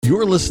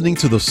You're listening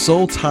to the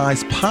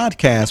Soul-Ties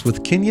podcast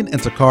with Kenyon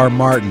and Takar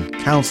Martin,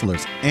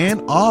 counselors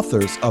and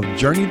authors of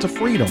Journey to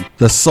Freedom,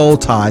 the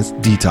Soul-Ties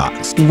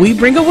Detox. We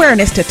bring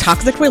awareness to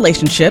toxic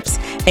relationships,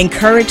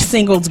 encourage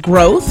singles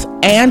growth,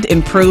 and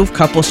improve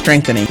couple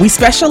strengthening. We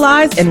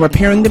specialize in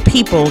repairing the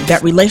people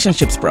that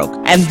relationships broke.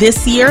 And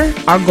this year,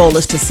 our goal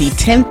is to see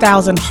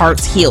 10,000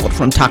 hearts healed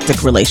from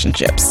toxic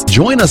relationships.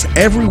 Join us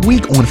every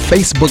week on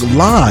Facebook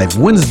Live,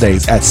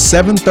 Wednesdays at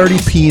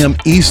 7:30 p.m.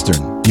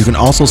 Eastern. You can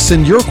also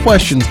send your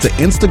questions to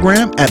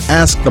Instagram at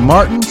Ask the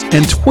Martins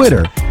and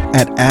Twitter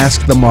at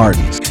Ask the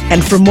Martins.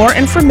 And for more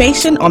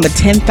information on the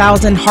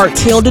 10,000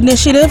 Hearts Healed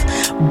initiative,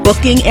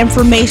 booking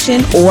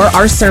information, or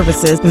our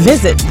services,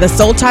 visit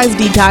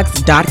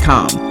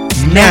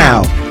thesoultiesdetox.com.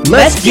 Now,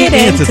 let's get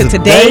into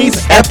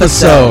today's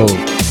episode.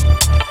 We're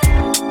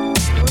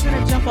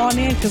going to jump on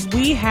in because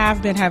we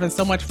have been having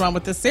so much fun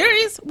with this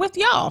series with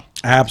y'all.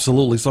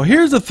 Absolutely. So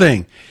here's the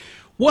thing.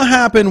 What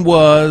happened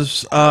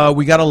was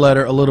we got a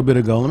letter a little bit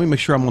ago. Let me make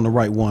sure I'm on the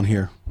right one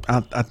here.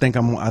 I think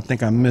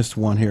I missed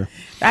one here.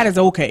 That is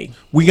okay.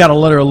 We got a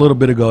letter a little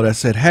bit ago that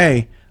said,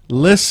 "Hey,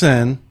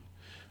 listen,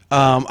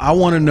 I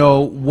want to know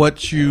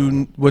what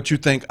you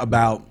think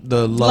about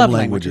the love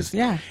languages."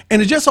 Yeah.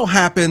 And it just so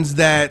happens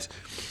that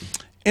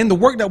in the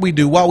work that we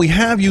do, while we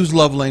have used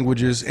love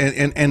languages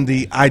and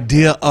the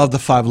idea of the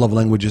 5 love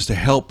languages to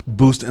help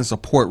boost and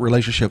support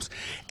relationships,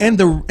 and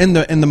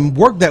the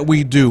work that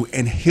we do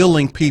in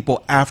healing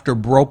people after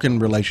broken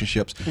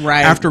relationships,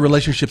 right, after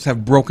relationships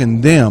have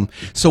broken them.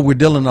 So we're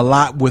dealing a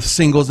lot with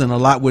singles and a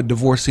lot with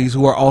divorcees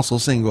who are also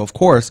single, of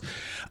course.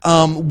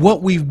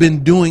 What we've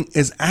been doing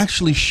is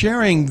actually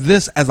sharing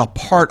this as a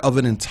part of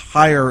an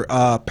entire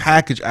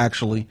package,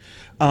 actually,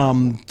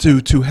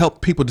 to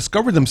help people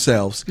discover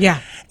themselves. Yeah.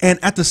 And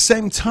at the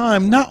same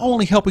time, not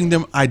only helping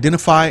them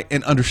identify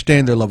and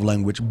understand their love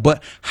language,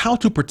 but how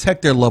to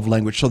protect their love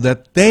language so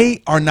that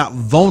they are not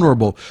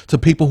vulnerable to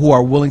people who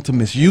are willing to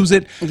misuse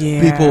it,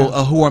 people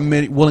who are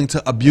willing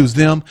to abuse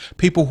them,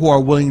 people who are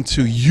willing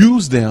to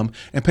use them,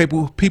 and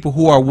people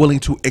who are willing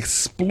to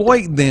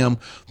exploit them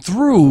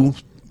through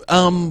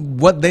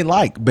what they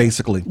like,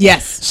 basically.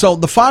 Yes. So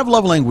the 5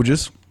 love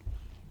languages,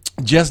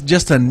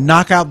 just to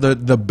knock out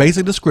the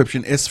basic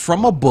description, is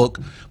from a book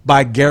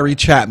by Gary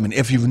Chapman.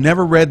 If you've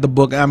never read the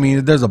book, I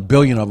mean, there's a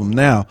billion of them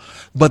now,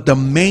 but the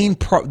main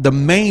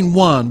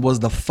one was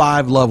the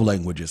 5 love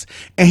languages,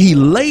 and he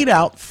laid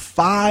out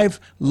 5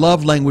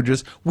 love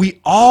languages. We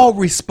all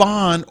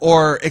respond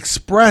or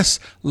express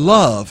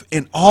love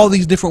in all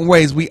these different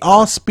ways. We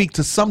all speak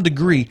to some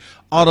degree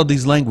all of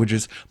these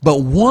languages,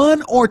 but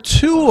 1 or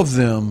 2 of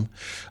them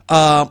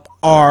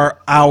are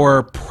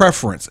our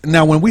preference.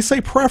 Now, when we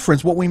say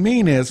preference, what we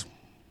mean is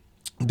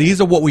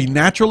these are what we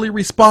naturally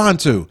respond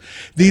to.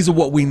 These are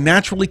what we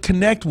naturally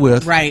connect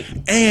with. Right.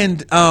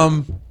 And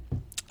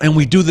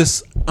we do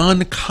this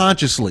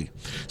unconsciously.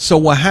 So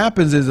what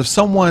happens is if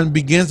someone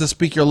begins to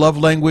speak your love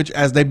language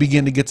as they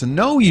begin to get to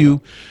know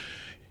you,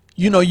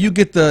 you know, you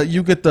get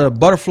the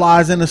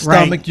butterflies in the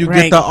stomach, you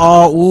get the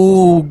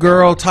ooh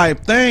girl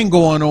type thing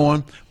going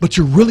on, but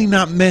you're really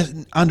not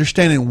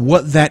understanding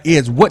what that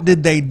is. What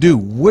did they do?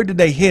 Where did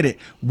they hit it?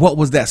 What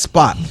was that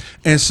spot?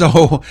 And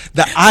so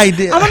the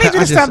idea, I'm gonna need you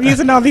to stop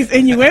using all these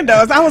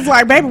innuendos. I was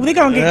like, baby, we're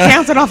gonna get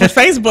canceled off of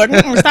Facebook.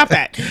 Stop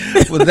that.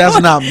 Well, that's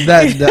not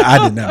that.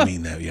 I did not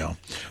mean that, yo.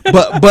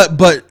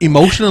 But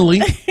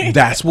emotionally,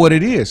 that's what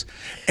it is.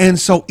 And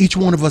so each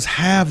one of us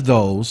have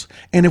those,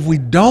 and if we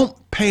don't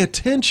pay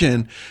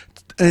attention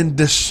and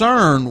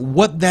discern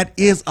what that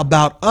is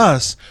about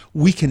us,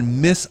 we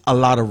can miss a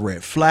lot of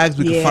red flags.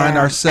 We can find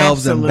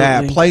ourselves in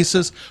bad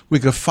places. We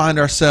could find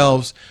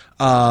ourselves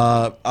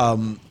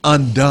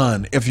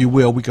undone, if you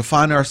will. We could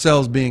find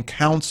ourselves being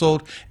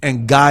counseled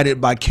and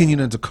guided by Kenyon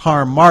and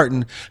Takar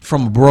Martin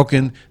from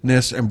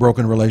brokenness and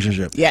broken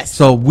relationship. Yes.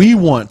 So we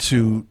want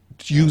to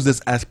use this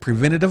as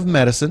preventative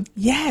medicine.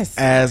 Yes.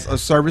 As a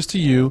service to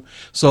you.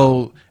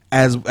 So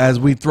as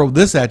we throw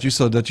this at you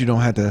so that you don't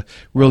have to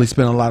really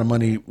spend a lot of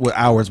money with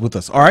hours with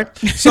us. All right.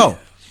 So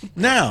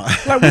now,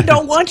 like, we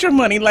don't want your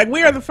money. Like,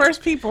 we are the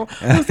first people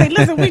who say,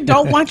 listen, we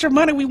don't want your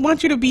money. We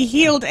want you to be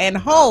healed and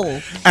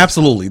whole.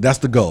 Absolutely. That's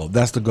the goal.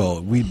 That's the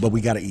goal. But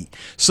we got to eat.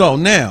 So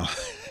now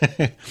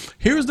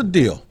here's the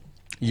deal.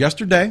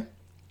 Yesterday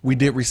we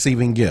did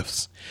receiving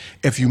gifts.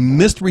 If you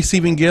missed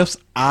receiving gifts,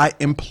 I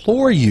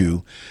implore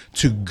you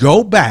to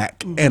go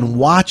back and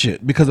watch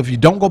it, because if you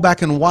don't go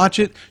back and watch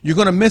it, you're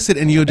going to miss it,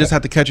 and you'll just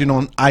have to catch it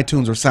on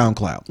iTunes or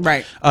SoundCloud.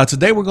 Right.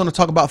 Today we're going to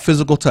talk about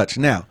physical touch.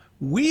 Now,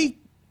 we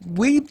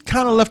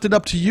kind of left it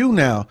up to you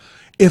now.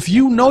 If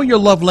you know your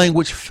love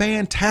language,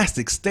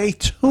 fantastic. Stay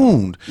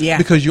tuned. Yeah.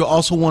 Because you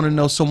also want to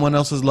know someone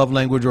else's love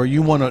language, or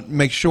you want to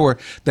make sure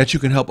that you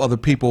can help other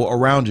people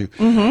around you.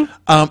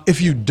 Mm-hmm.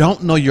 If you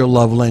don't know your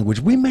love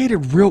language, we made it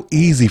real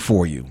easy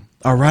for you.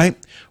 All right.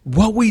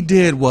 What we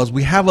did was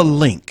we have a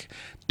link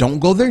Don't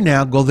go there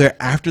now. Go there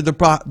after the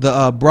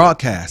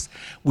broadcast.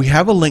 We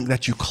have a link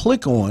that you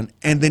click on,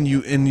 and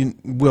then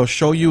we'll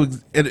show you.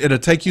 It'll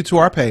take you to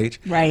our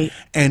page, right?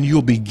 And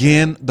you'll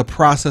begin the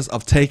process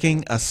of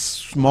taking a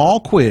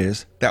small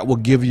quiz that will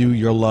give you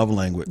your love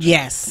language.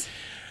 Yes.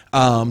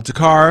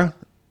 Takara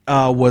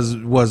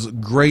was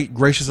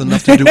gracious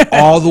enough to do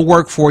all the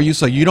work for you,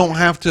 so you don't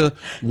have to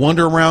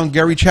wander around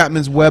Gary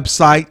Chapman's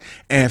website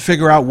and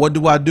figure out what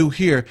do I do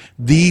here.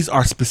 These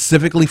are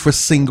specifically for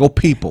single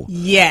people.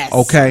 Yes.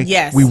 Okay.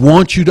 Yes. We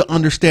want you to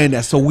understand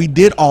that, so we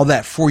did all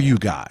that for you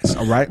guys.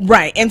 All right.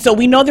 Right. And so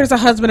we know there's a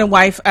husband and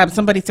wife.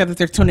 Somebody said that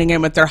they're tuning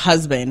in with their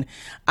husband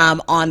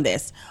on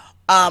this.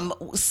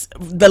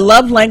 The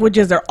love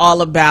languages are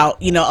all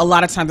about, a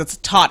lot of times it's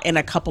taught in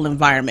a couple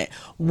environment.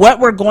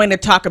 What we're going to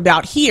talk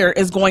about here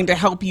is going to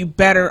help you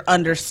better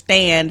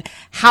understand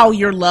how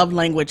your love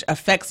language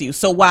affects you.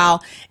 So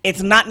while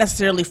it's not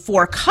necessarily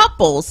for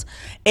couples,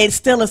 it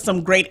still is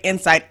some great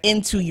insight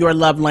into your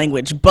love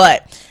language.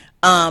 But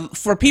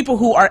for people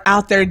who are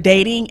out there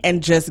dating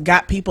and just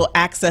got people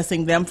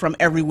accessing them from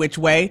every which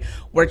way,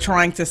 we're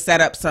trying to set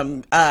up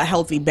some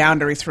healthy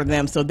boundaries for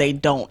them so they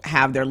don't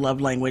have their love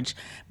language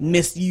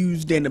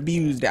misused and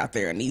abused out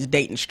there in these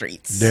dating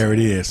streets. There it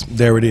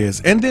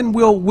is. And then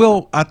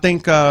we'll I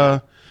think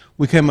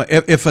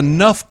if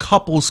enough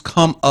couples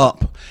come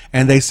up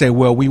and they say,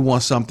 well, we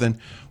want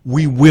something,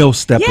 we will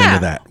step into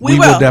that. We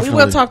will definitely.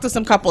 We will talk to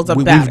some couples about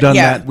we've done it.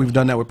 Yeah. that. We've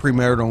done that with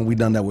premarital, and we've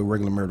done that with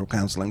regular marital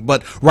counseling.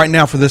 But right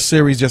now for this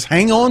series, just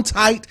hang on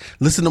tight.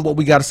 Listen to what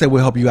we got to say.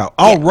 We'll help you out.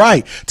 All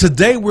right.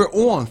 Today we're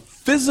on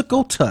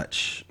physical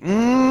touch.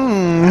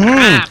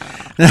 Now,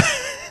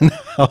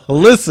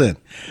 listen,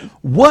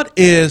 what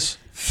is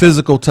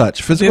physical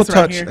touch? Physical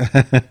touch.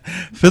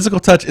 Physical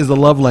touch is a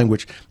love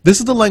language. This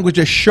is the language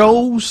that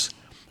shows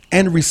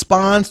and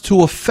responds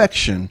to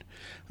affection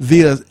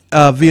via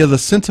the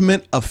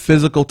sentiment of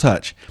physical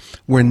touch.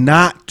 We're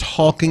not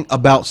talking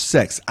about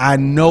sex. I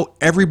know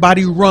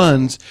everybody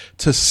runs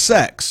to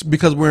sex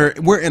because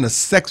we're in a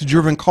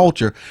sex-driven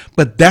culture,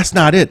 but that's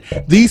not it.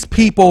 These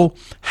people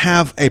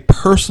have a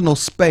personal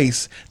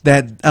space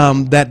that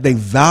they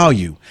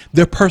value.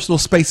 Their personal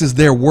space is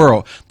their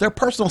world. Their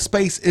personal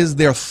space is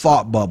their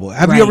thought bubble.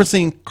 Have you ever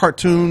seen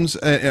cartoons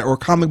or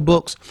comic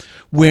books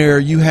where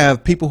you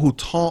have people who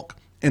talk,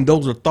 and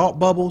those are thought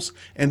bubbles,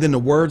 and then the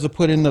words are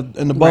put in the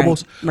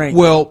bubbles? Right.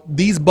 Well,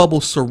 these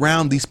bubbles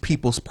surround these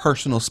people's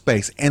personal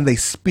space, and they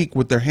speak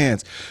with their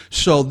hands.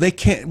 So they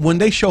can't. When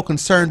they show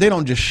concern, they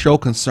don't just show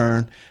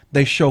concern;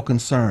 they show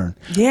concern.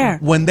 Yeah.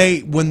 When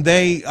they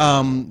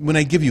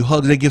give you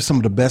hugs, they give some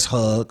of the best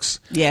hugs.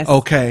 Yes.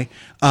 Okay.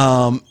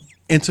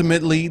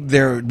 Intimately,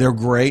 they're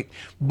great,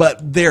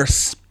 but they're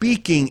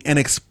speaking and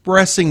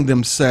expressing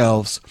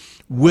themselves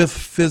with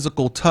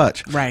physical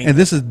touch. Right. And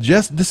this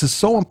is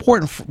so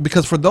important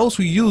because for those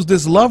who use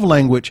this love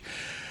language,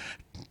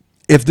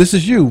 if this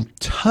is you,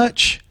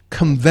 touch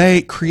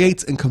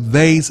creates and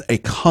conveys a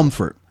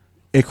comfort.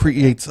 It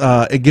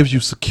it gives you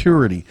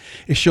security.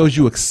 It shows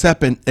you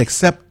acceptance.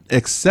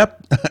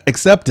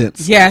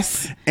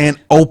 Yes. And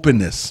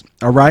openness.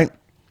 All right.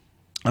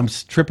 I'm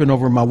tripping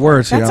over my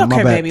words here. That's okay,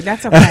 my bad. baby.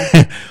 That's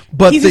okay.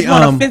 But he just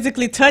want to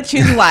physically touch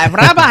his wife.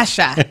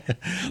 Rabasha.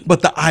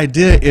 But the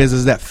idea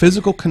is that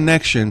physical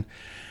connection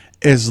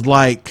is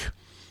like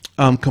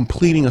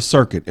completing a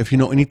circuit. If you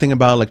know anything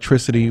about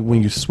electricity,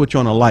 when you switch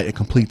on a light, it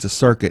completes a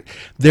circuit.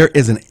 There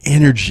is an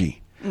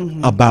energy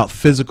about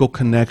physical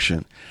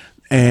connection.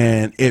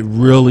 And it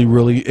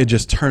really, it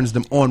just turns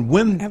them on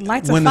when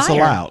it's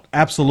allowed.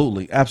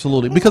 Absolutely.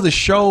 Because it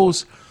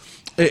shows...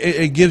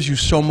 It gives you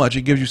so much.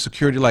 It gives you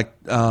security. Like,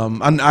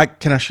 can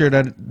I share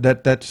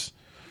that's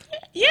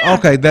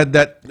okay.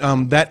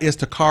 That is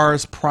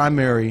Takara's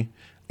primary.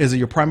 Is it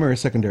your primary or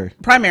secondary?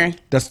 Primary.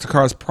 That's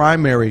Takara's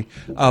primary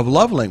of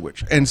love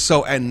language. And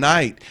so at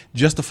night,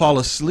 just to fall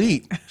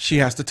asleep, she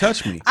has to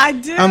touch me. I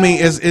do. I mean,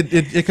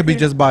 it could be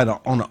just on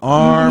the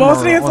arm.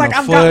 Mostly it's like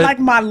I've foot, got like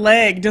my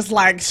leg just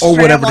like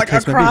straight up like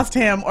across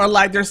him, or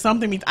like there's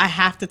something I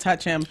have to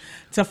touch him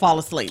to fall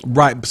asleep.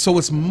 Right. So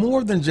it's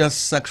more than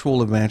just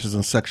sexual advances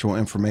and sexual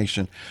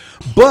information.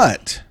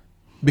 But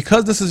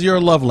because this is your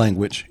love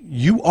language,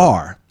 you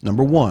are,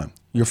 number one,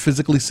 you're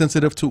physically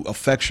sensitive to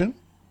affection.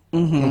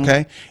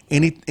 Okay.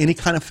 Any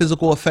kind of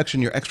physical affection,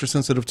 you're extra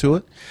sensitive to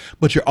it,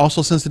 but you're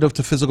also sensitive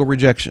to physical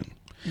rejection.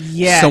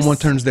 Yes. Someone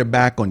turns their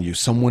back on you.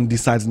 Someone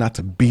decides not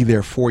to be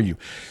there for you.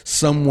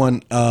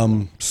 Someone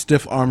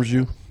stiff arms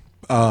you.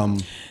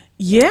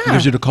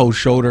 Gives you the cold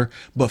shoulder,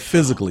 but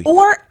physically.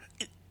 Or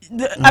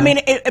I mean,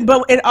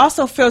 but it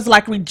also feels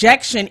like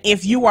rejection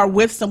if you are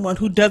with someone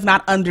who does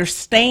not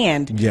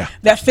understand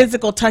that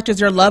physical touch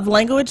is your love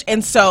language.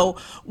 And so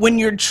when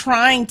you're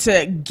trying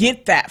to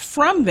get that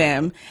from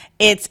them,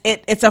 it's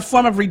a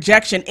form of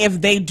rejection if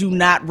they do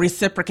not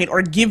reciprocate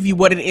or give you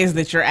what it is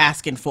that you're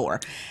asking for.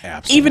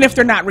 Absolutely. Even if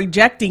they're not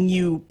rejecting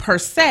you per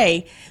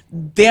se,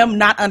 them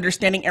not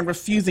understanding and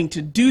refusing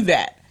to do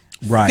that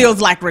feels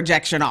like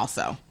rejection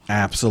also.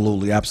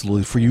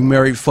 Absolutely. For you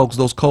married folks,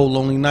 those cold,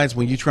 lonely nights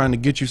when you're trying to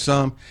get you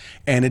some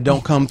and it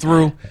don't come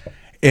through,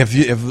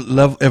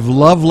 if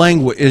love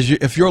language is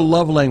if your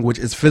love language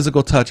is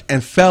physical touch,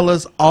 and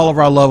fellas, all of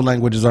our love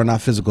languages are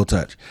not physical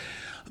touch.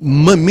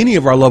 Many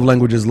of our love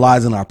languages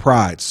lies in our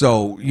pride.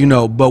 So,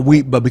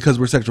 but because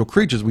we're sexual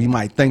creatures, we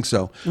might think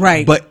so.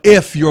 Right. But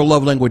if your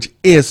love language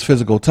is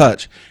physical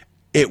touch,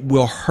 it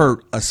will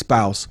hurt a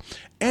spouse.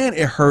 And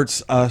it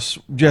hurts us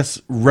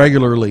just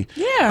regularly.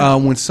 Yeah.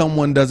 When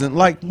someone doesn't,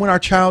 like when our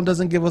child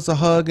doesn't give us a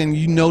hug, and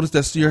you notice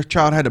that your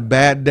child had a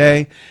bad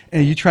day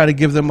and you try to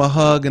give them a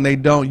hug and they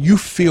don't, you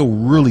feel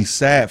really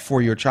sad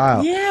for your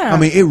child. Yeah. I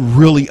mean, it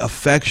really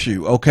affects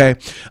you. Okay.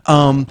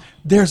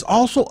 There's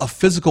also a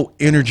physical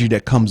energy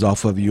that comes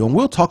off of you. And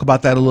we'll talk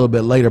about that a little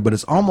bit later, but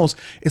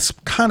it's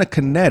kind of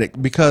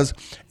kinetic, because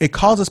it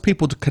causes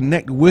people to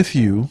connect with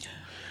you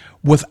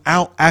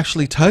without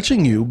actually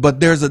touching you, but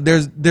there's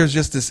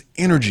just this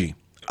energy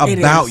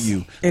about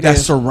you that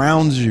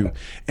surrounds you,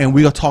 and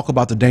we'll talk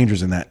about the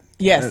dangers in that.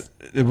 Yes.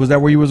 Was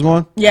that where you was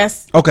going?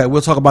 Yes. Okay,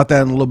 we'll talk about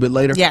that in a little bit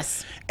later.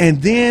 Yes.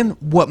 And then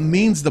what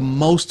means the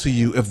most to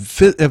you, if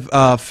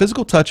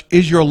physical touch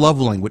is your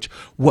love language,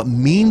 what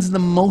means the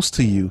most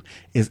to you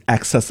is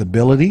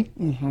accessibility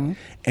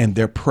and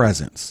their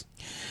presence.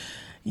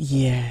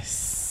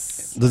 Yes.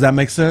 Does that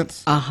make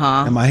sense?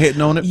 Am I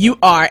hitting on it? You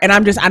are. And I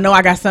know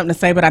I got something to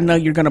say, but I know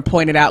you're going to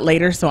point it out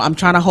later. So I'm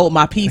trying to hold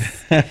my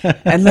peace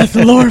and let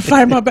the Lord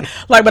fight my battle.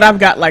 But I've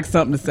got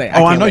something to say.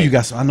 I know you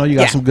got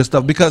some good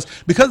stuff, because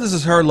this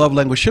is her love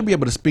language. She'll be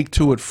able to speak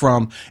to it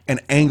from an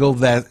angle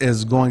that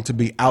is going to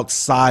be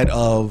outside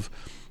of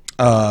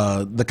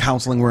the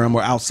counseling realm,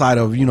 or outside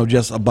of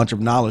just a bunch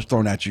of knowledge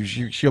thrown at you.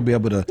 She'll be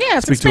able to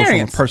speak to it from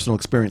a personal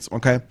experience.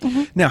 Okay.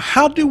 Now,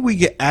 how do we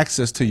get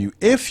access to you?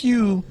 If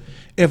your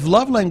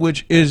love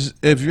language is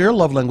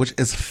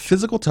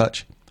physical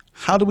touch,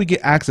 how do we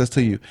get access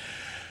to you?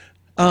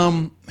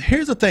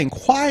 Here's the thing: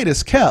 quiet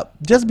is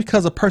kept. Just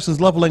because a person's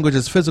love language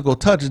is physical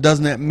touch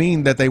doesn't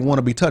mean that they want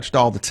to be touched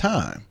all the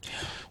time.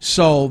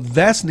 So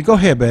go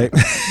ahead, babe.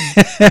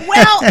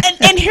 Well,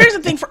 and here's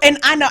the thing,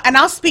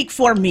 I'll speak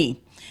for me.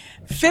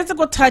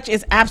 Physical touch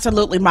is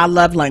absolutely my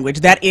love language.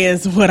 That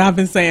is what I've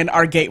been saying,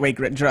 our gateway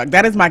drug.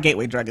 That is my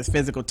gateway drug, is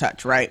physical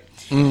touch, right?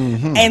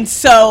 And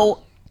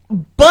so,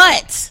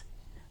 but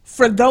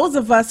for those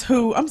of us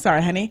who, I'm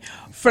sorry, honey,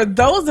 for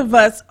those of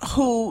us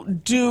who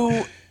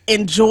do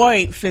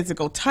enjoy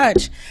physical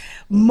touch,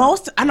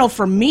 I know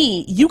for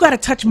me, you got to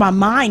touch my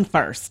mind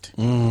first.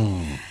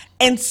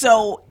 And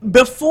so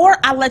before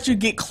I let you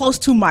get close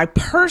to my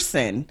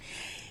person,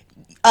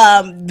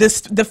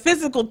 the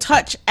physical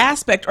touch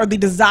aspect, or the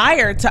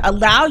desire to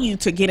allow you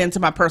to get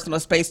into my personal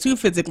space to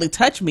physically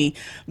touch me,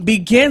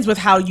 begins with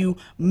how you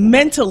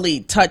mentally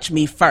touch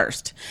me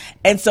first.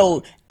 And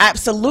so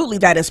absolutely,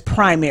 that is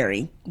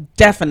primary,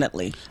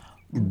 definitely.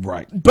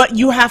 Right. But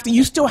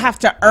you still have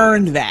to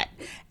earn that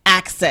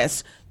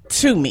access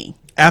to me.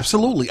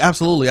 Absolutely.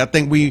 I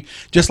think we,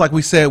 just like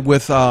we said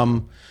with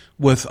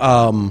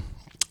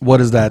what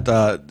is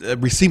that?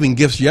 Receiving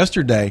gifts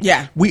yesterday.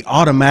 Yeah. We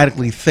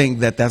automatically think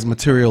that that's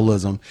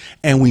materialism,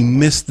 and we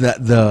miss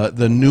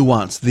the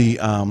nuance, the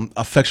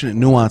affectionate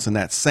nuance in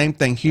that. Same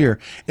thing here.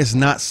 It's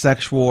not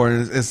sexual, or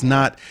it's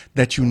not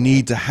that you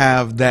need to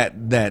have that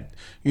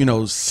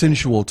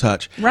sensual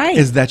touch. Right.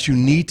 Is that you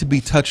need to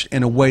be touched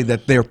in a way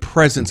that their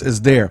presence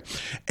is there.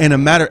 And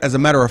as a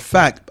matter of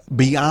fact,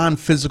 beyond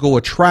physical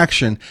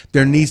attraction,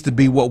 there needs to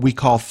be what we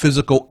call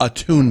physical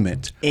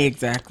attunement.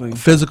 Exactly.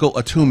 Physical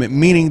attunement,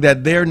 meaning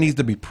that there needs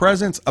to be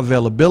presence,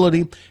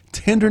 availability,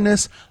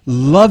 tenderness,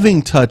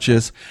 loving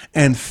touches,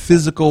 and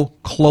physical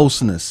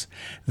closeness.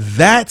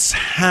 That's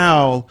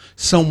how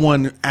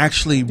someone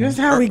actually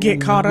we get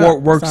caught up.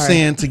 Works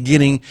into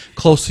getting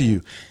close to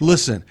you.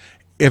 Listen,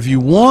 if you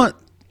want,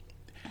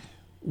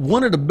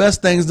 one of the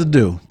best things to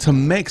do to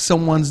make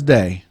someone's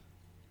day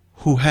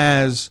who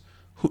has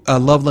a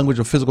love language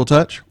of physical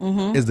touch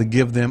is to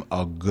give them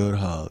a good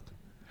hug,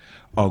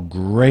 a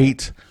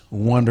great,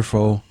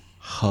 wonderful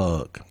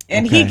hug.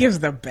 And he gives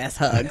the best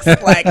hugs,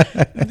 like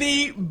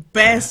the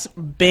best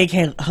big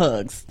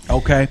hugs.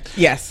 Okay.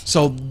 Yes.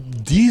 So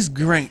these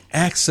grant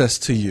access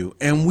to you,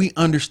 and we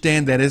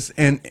understand that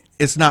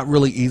it's not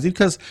really easy,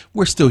 because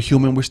we're still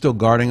human, we're still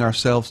guarding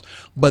ourselves,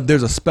 but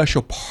there's a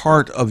special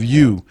part of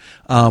you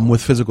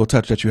with physical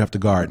touch that you have to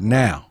guard.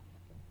 Now,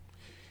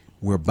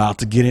 we're about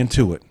to get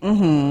into it.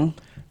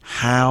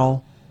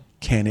 How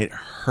can it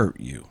hurt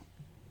you?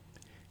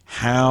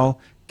 How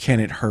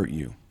can it hurt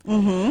you?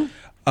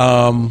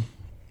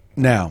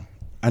 Now,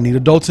 I need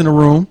adults in the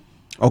room.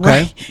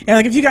 Okay. Right.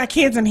 And if you got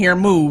kids in here,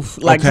 move.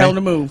 Tell them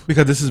to move.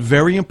 Because this is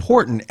very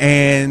important.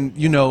 And,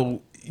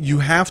 you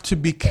have to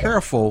be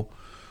careful.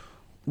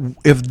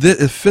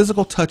 If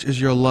physical touch is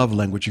your love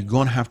language, you're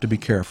going to have to be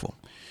careful.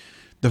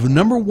 The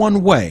number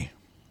one way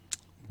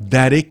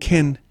that it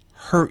can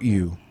hurt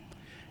you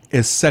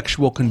is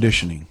sexual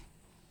conditioning.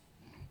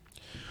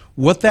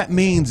 What that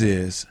means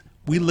is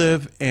we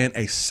live in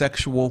a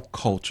sexual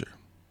culture.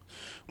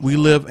 We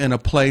live in a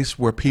place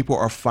where people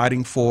are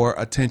fighting for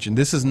attention.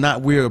 This is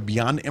not, we're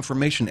beyond the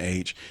information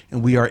age,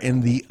 and we are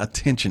in the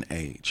attention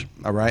age.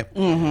 All right.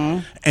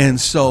 Mm-hmm.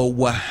 And so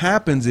what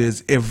happens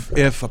is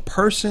if a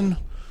person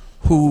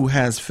who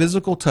has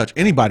physical touch,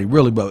 anybody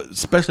really, but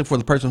especially for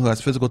the person who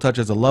has physical touch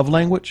as a love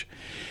language,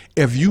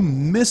 if you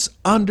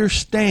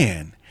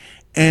misunderstand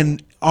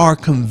and are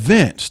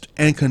convinced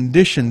and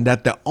conditioned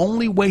that the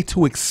only way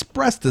to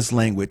express this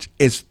language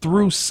is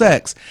through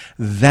sex,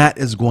 that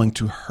is going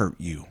to hurt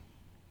you.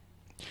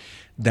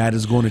 That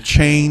is going to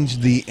change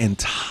the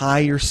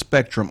entire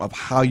spectrum of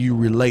how you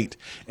relate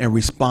and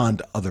respond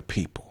to other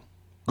people.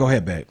 Go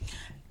ahead, babe.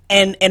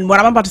 And what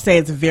I'm about to say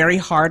is very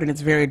hard and it's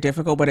very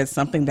difficult, but it's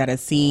something that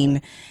is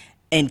seen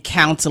in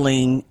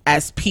counseling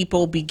as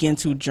people begin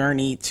to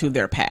journey to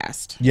their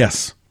past.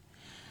 Yes.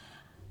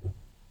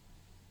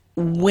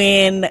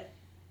 When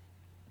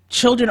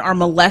children are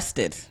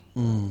molested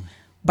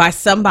by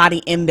somebody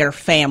in their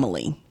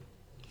family,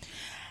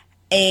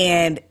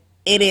 and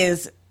it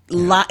is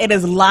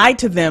lied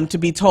to them to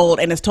be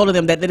told, and it's told to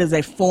them that it is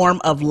a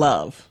form of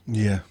love.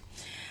 Yeah.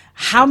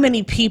 How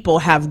many people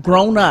have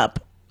grown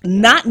up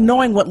not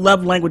knowing what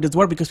love languages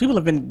were, because people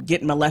have been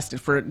getting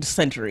molested for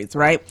centuries,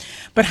 right?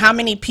 But how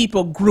many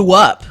people grew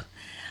up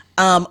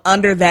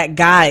under that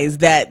guise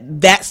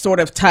that sort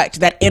of touch,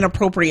 that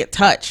inappropriate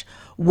touch,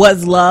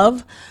 was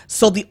love?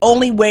 So the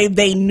only way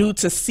they knew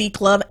to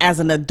seek love as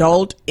an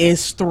adult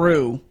is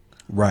through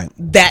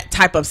that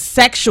type of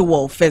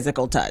sexual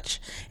physical touch,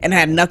 and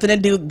had nothing to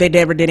do, they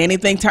never did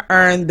anything to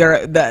earn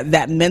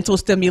that mental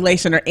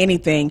stimulation or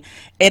anything.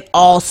 It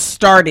all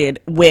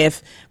started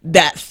with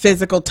that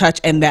physical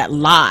touch and that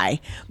lie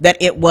that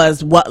it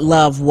was what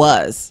love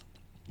was.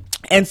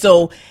 And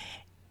so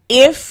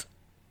if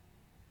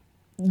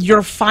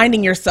you're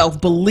finding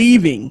yourself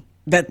believing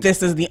that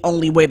this is the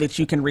only way that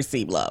you can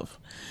receive love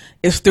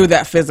is through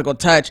that physical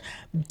touch,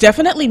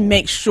 definitely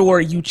make sure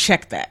you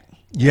check that.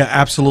 Yeah,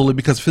 absolutely,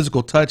 because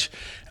physical touch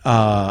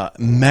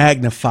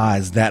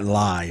magnifies that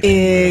lie.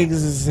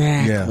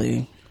 Exactly.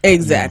 Yeah.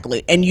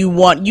 Exactly. Yeah. And you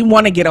want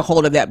to get a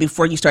hold of that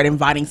before you start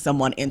inviting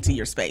someone into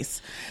your space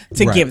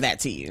to give that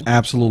to you.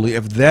 Absolutely.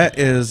 If that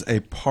is a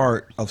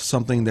part of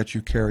something that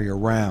you carry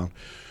around,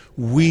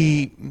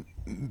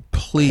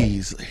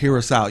 please hear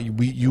us out.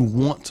 You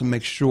want to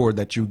make sure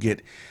that you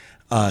get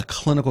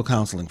clinical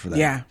counseling for that.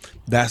 Yeah.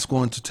 That's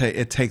going to take,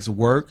 it takes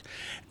work,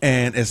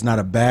 and it's not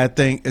a bad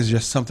thing. It's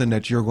just something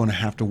that you're going to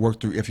have to work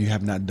through if you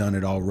have not done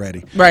it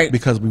already. Right.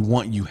 Because we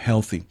want you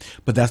healthy.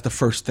 But that's the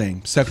first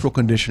thing. Sexual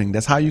conditioning.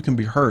 That's how you can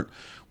be hurt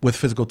with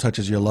physical touch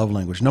as your love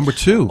language. Number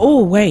 2.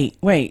 Oh, wait.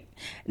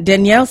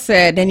 Danielle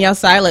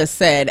Silas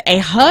said, a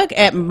hug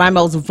at my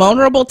most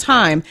vulnerable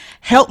time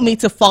helped me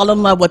to fall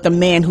in love with a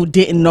man who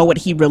didn't know what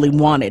he really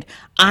wanted.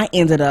 I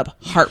ended up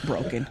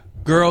heartbroken.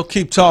 Girl,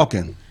 keep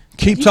talking.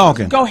 Keep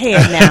talking. Go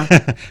ahead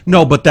now.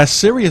 No, but that's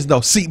serious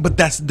though. See, but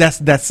that's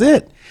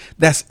it.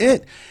 That's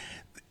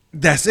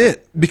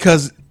it.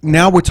 Because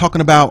now we're talking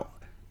about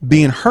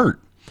being hurt.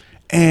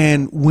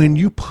 And when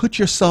you put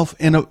yourself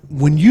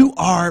when you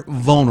are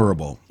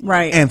vulnerable,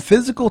 right, and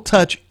physical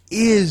touch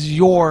is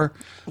your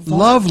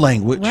love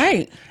language,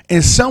 right,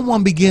 and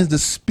someone begins to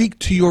speak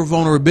to your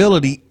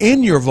vulnerability,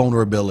 you're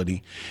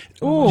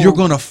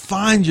going to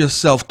find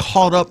yourself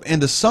caught up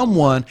into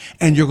someone,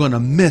 and you're going to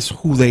miss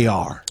who they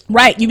are.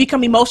 Right. You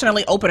become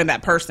emotionally open to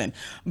that person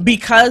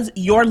because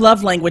your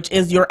love language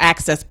is your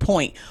access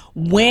point.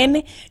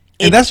 And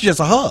that's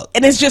just a hug.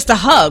 And it's just a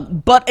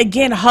hug. But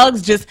again,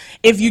 hugs just,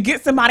 if you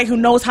get somebody who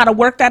knows how to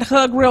work that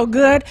hug real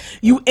good,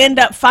 you end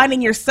up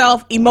finding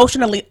yourself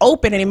emotionally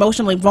open and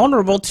emotionally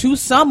vulnerable to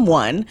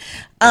someone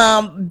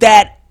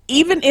that,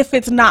 even if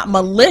it's not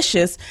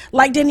malicious,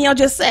 like Danielle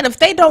just said, if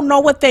they don't know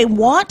what they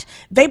want,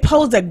 they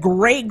pose a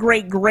great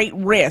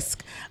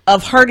risk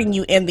of hurting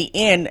you in the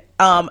end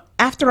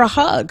after a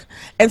hug.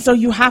 And so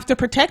you have to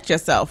protect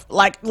yourself.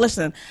 Like,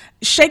 listen,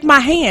 shake my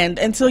hand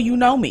until you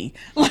know me.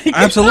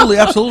 Absolutely.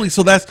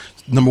 So that's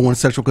number 1,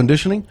 sexual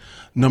conditioning.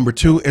 Number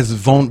 2 is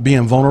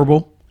being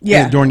vulnerable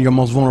during your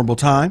most vulnerable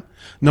time.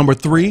 Number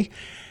 3,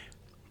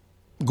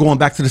 going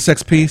back to the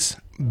sex piece,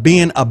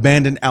 being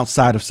abandoned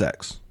outside of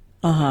sex.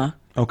 Uh-huh.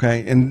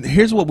 Okay, and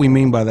here's what we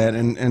mean by that,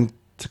 and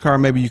Takara,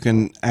 maybe you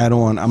can add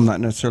on. I'm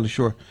not necessarily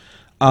sure.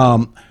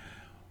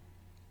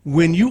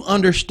 When you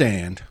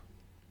understand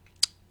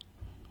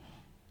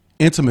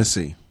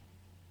intimacy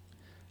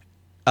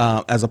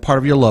as a part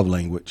of your love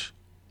language,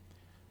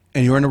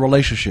 and you're in a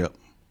relationship,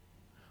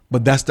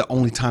 but that's the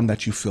only time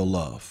that you feel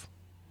love.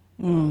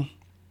 You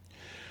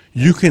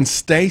can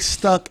stay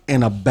stuck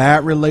in a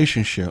bad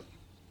relationship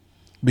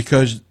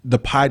because the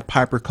Pied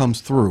Piper comes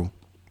through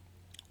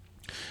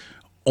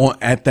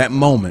at that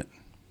moment,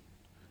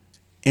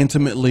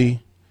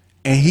 intimately,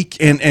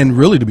 and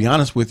really, to be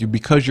honest with you,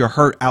 because you're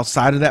hurt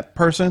outside of that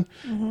person,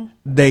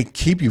 they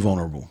keep you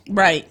vulnerable.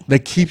 Right. They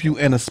keep you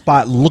in a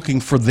spot looking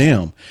for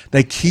them.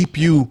 They keep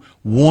you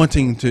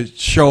wanting to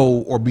show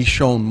or be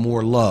shown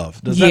more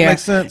love. Does that make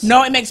sense?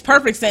 No, it makes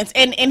perfect sense.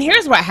 And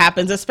here's what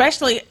happens,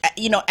 especially,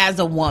 as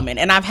a woman,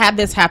 and I've had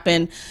this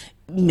happen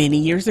many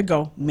years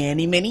ago,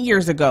 many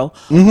years ago,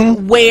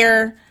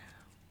 where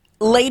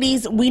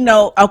ladies, we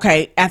know,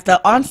 okay, at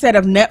the onset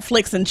of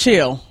Netflix and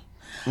chill,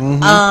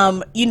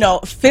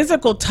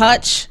 physical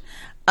touch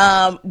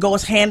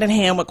goes hand in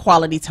hand with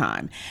quality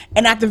time.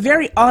 And at the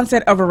very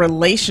onset of a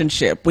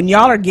relationship, when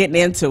y'all are getting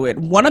into it,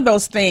 one of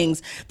those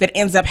things that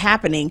ends up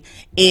happening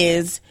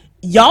is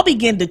y'all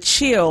begin to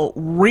chill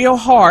real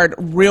hard,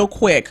 real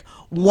quick,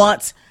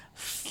 once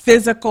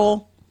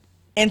physical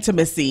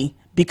intimacy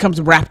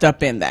becomes wrapped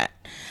up in that.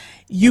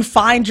 You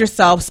find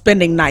yourself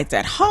spending nights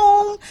at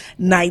home,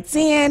 nights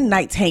in,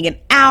 nights hanging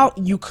out,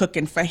 you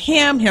cooking for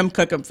him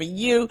cooking for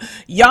you,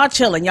 y'all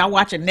chilling, y'all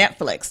watching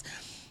Netflix.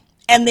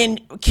 And then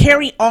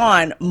carry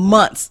on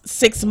months,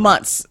 6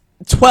 months,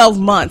 12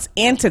 months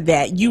into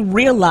that, you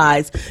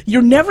realize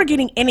you're never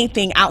getting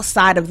anything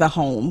outside of the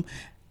home,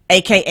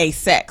 aka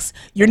sex.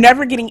 You're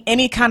never getting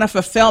any kind of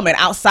fulfillment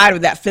outside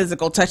of that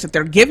physical touch that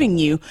they're giving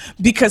you,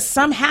 because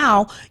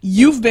somehow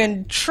you've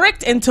been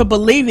tricked into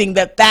believing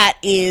that that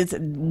is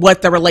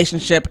what the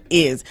relationship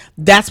is.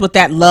 That's what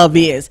that love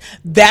is.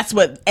 That's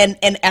what, and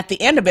at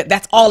the end of it,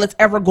 that's all it's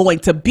ever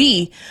going to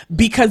be,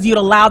 because you'd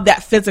allowed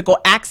that physical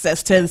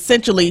access to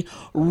essentially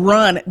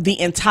run the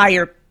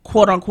entire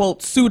quote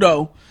unquote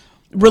pseudo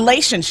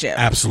relationship.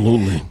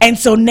 Absolutely. And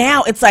so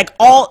now it's like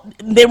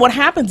then what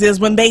happens is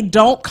when they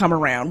don't come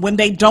around, when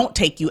they don't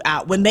take you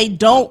out, when they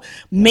don't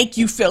make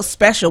you feel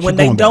special, when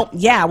they don't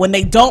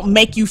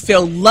make you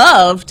feel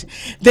loved,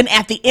 then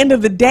at the end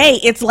of the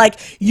day, it's like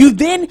you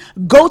then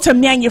go to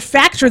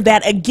manufacture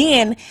that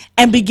again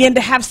and begin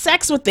to have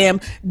sex with them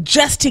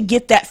just to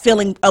get that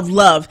feeling of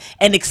love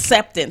and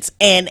acceptance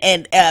and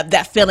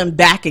that feeling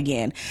back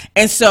again.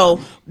 And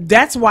so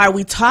that's why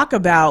we talk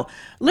about,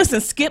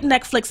 listen, skip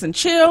Netflix and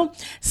chill.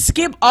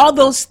 Skip all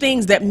those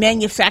things that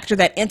manufacture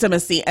that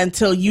intimacy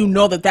until you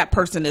know that that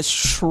person is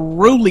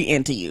truly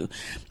into you.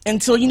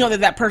 Until you know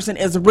that that person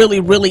is really,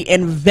 really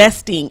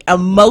investing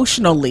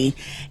emotionally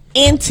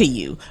into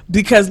you.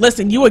 Because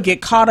listen, you would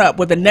get caught up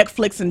with a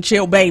Netflix and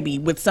chill baby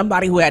with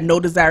somebody who had no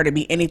desire to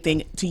be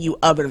anything to you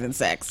other than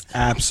sex.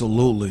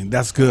 Absolutely.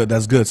 That's good.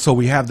 That's good. So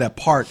we have that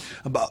part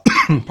about,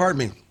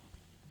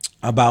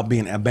 about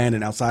being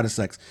abandoned outside of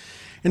sex.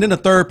 And then the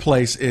third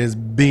place is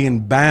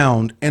being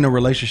bound in a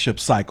relationship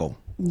cycle.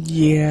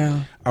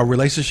 Yeah. A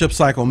relationship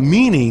cycle,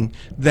 meaning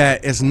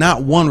that it's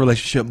not one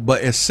relationship,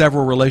 but it's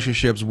several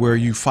relationships where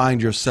you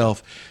find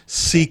yourself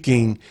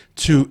seeking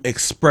to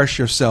express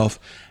yourself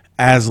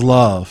as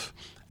love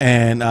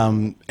and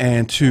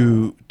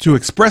to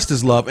express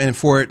this love and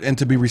for it and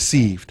to be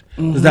received.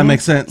 Does that make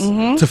sense?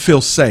 To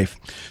feel safe.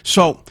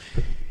 So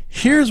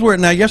here's where,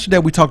 now yesterday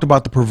we talked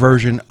about the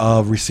perversion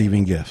of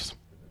receiving gifts.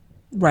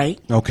 Right.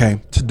 Okay.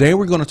 Today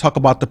we're going to talk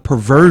about the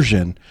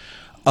perversion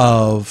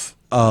of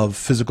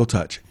physical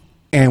touch.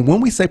 And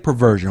when we say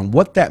perversion,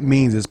 what that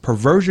means is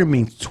perversion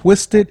means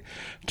twisted,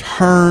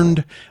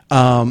 turned,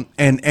 and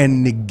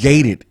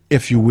negated,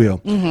 if you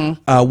will.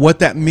 What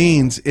that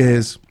means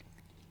is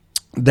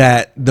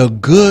that the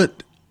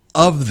good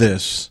of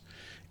this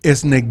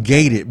is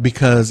negated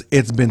because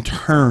it's been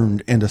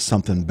turned into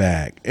something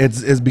bad.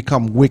 It's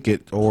become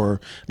wicked or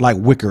like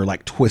wicker,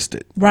 like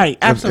twisted. Right,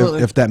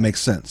 absolutely. If that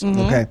makes sense.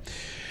 Okay.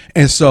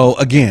 And so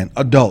again,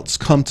 adults,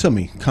 come to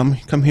me, come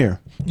here,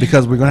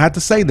 because we're going to have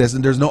to say this,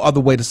 and there's no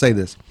other way to say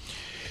this.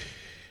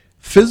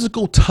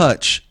 Physical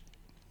touch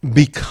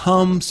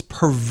becomes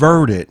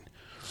perverted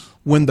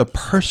when the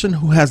person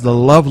who has the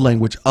love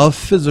language of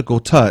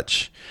physical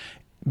touch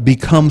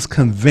becomes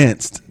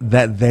convinced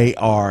that they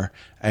are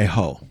a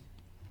hoe.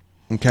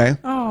 Okay.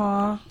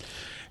 Aww.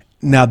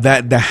 Now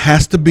that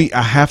has to be,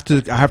 I have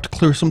to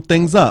clear some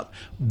things up.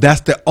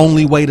 That's the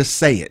only way to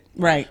say it.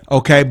 Right.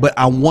 Okay. But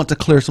I want to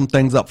clear some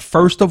things up.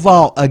 First of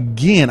all,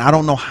 again, I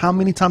don't know how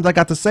many times I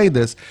got to say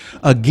this.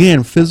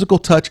 Again, physical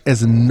touch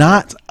is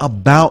not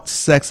about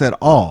sex at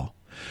all.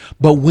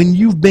 But when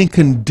you've been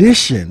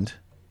conditioned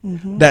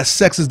that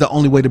sex is the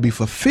only way to be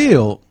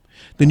fulfilled,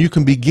 then you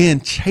can begin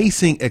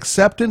chasing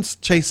acceptance,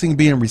 chasing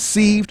being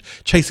received,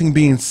 chasing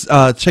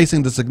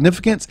the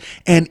significance,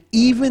 and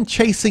even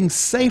chasing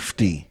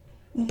safety,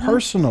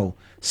 personal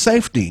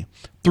safety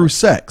through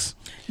sex.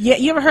 Yeah,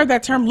 you ever heard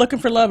that term, looking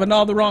for love in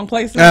all the wrong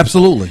places?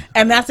 Absolutely.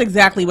 And that's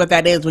exactly what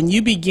that is. When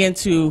you begin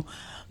to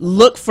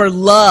look for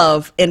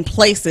love in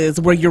places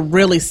where you're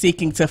really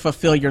seeking to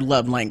fulfill your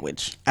love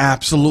language.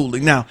 Absolutely.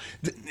 Now,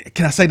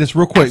 can I say this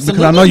real quick? Absolutely,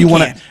 because I know you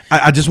want can. to,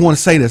 I just want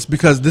to say this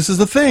because this is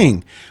the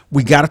thing.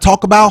 We got to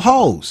talk about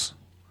hoes.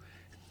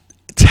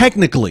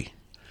 Technically,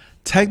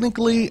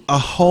 a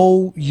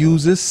hoe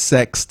uses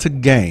sex to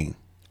gain.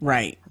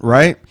 Right.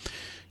 Right?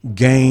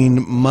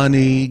 Gain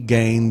money,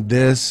 gain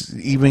this,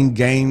 even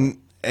gain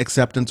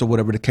acceptance or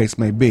whatever the case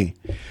may be.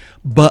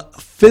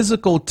 But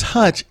physical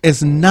touch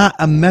is not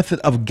a method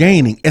of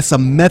gaining. It's a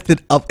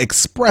method of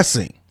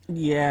expressing.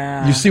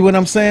 Yeah. You see what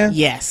I'm saying?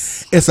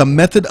 Yes. It's a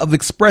method of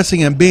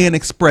expressing and being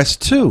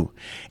expressed too.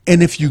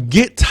 And if you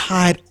get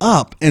tied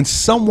up and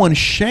someone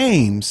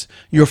shames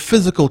your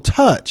physical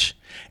touch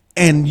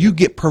and you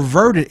get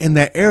perverted in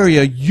that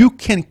area, you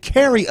can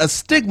carry a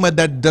stigma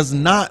that does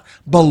not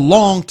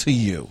belong to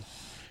you.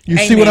 You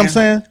see what I'm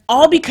saying?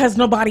 All because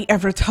nobody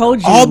ever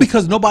told you. All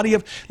because nobody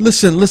ever.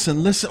 Listen.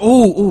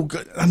 Oh,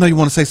 I know you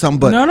want to say something,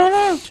 but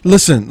no.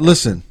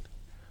 Listen.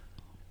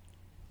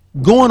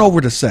 Going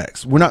over to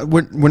sex. We're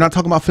not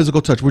talking about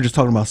physical touch. We're just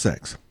talking about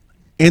sex.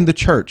 In the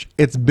church,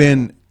 it's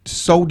been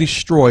so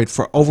destroyed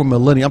for over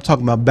millennia. I'm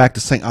talking about back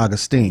to St.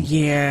 Augustine,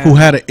 who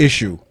had an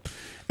issue,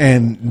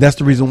 and that's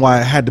the reason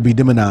why it had to be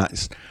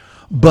demonized.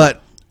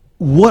 But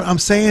what I'm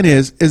saying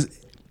is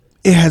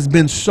it has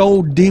been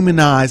so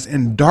demonized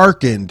and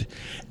darkened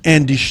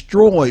and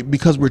destroyed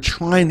because we're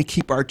trying to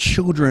keep our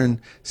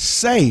children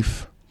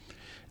safe,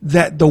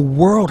 that the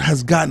world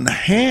has gotten a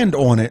hand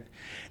on it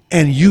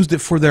and used it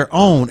for their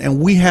own. And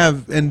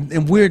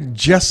we're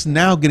just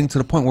now getting to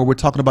the point where we're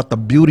talking about the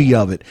beauty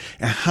of it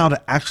and how to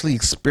actually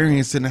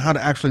experience it and how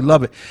to actually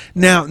love it.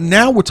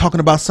 Now we're talking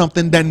about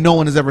something that no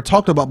one has ever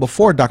talked about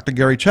before. Dr.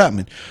 Gary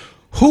Chapman,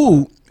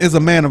 who is a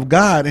man of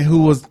God and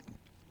who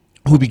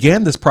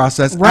began this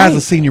process as a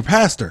senior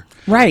pastor.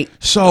 Right.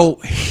 So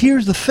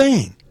here's the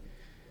thing.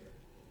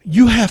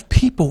 You have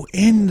people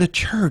in the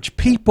church,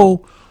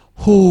 people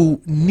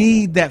who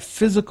need that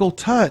physical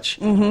touch,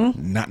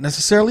 not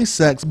necessarily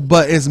sex,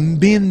 but is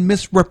being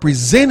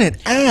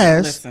misrepresented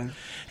as,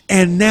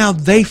 and now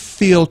they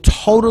feel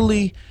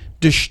totally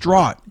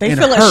distraught. They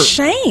feel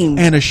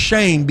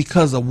ashamed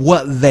because of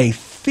what they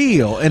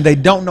feel, and they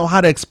don't know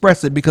how to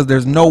express it because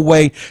there's no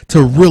way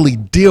to really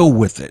deal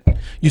with it.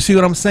 You see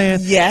what I'm saying?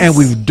 Yes. And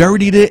we've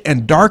dirtied it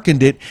and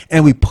darkened it,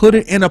 and we put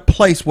it in a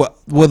place where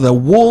the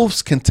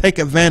wolves can take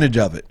advantage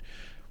of it,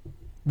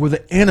 where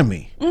the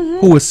enemy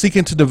who is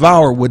seeking to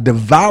devour would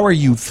devour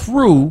you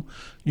through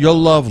your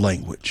love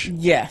language.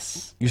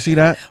 Yes. You see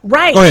that?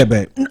 Right. Go ahead,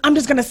 babe. I'm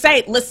just going to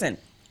say, listen,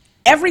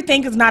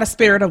 everything is not a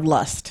spirit of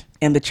lust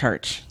in the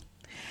church.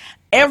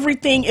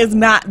 Everything is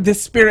not the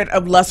spirit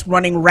of lust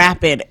running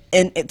rapid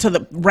to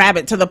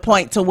the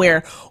point to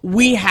where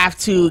we have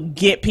to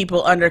get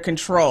people under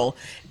control.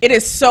 It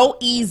is so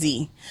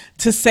easy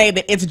to say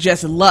that it's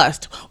just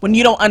lust when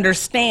you don't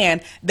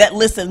understand that,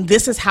 listen,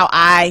 this is how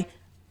I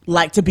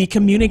like to be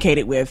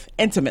communicated with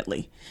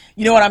intimately.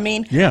 You know what I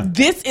mean? Yeah.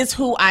 This is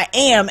who I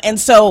am. And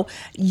so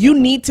you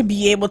need to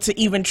be able to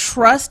even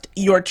trust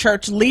your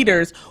church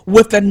leaders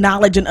with the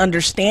knowledge and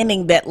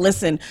understanding that,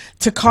 listen,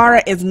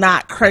 Takara is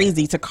not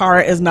crazy.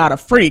 Takara is not a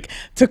freak.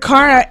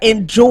 Takara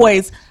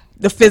enjoys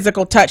the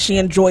physical touch. She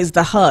enjoys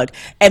the hug.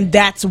 And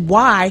that's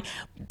why,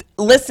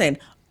 listen,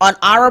 on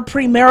our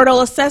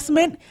premarital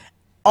assessment,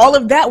 all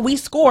of that we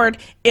scored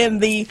in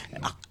the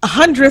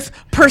 100th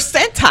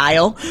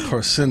percentile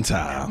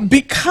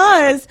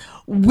because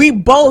we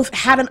both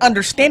had an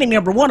understanding,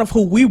 number one, of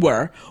who we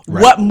were,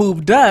 what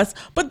moved us,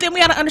 but then we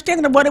had an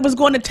understanding of what it was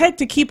going to take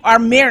to keep our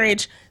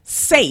marriage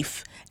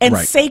safe and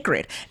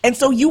sacred. And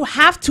so you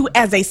have to,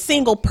 as a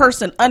single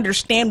person,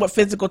 understand what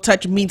physical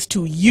touch means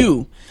to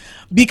you,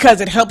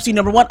 because it helps you,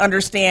 number one,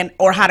 understand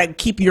or how to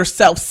keep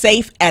yourself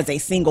safe as a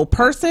single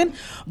person.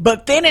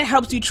 But then it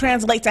helps you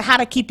translate to how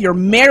to keep your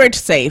marriage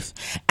safe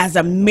as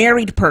a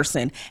married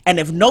person. And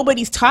if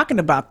nobody's talking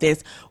about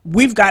this,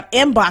 we've got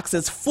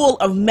inboxes full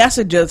of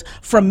messages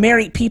from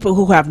married people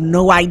who have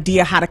no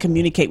idea how to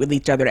communicate with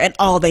each other. And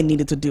all they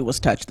needed to do was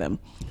touch them.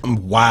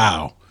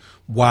 Wow.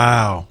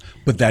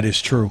 But that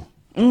is true.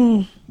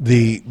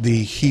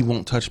 The he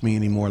won't touch me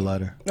anymore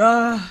letter.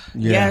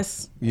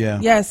 Yes. Yeah.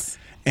 Yes.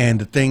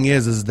 And the thing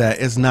is that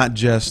it's not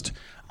just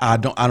I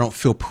don't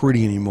feel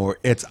pretty anymore.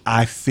 It's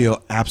I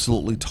feel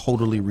absolutely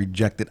totally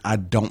rejected. I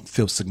don't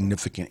feel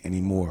significant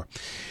anymore.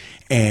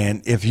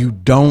 And if you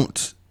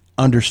don't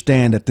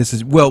understand that this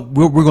is, well,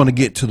 we're going to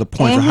get to the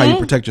point of how you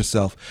protect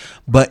yourself.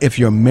 But if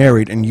you're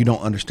married and you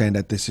don't understand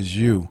that this is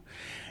you,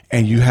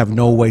 and you have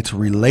no way to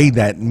relay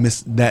that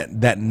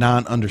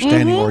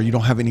non-understanding, or you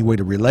don't have any way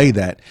to relay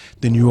that,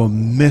 then you will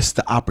miss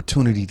the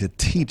opportunity to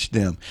teach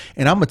them.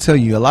 And I'm going to tell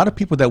you, a lot of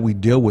people that we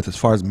deal with as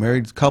far as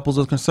married couples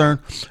are concerned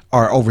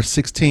are over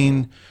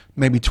 16,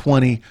 maybe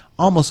 20,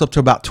 almost up to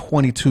about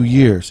 22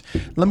 years.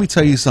 Let me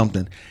tell you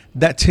something.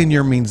 That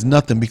tenure means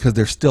nothing because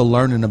they're still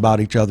learning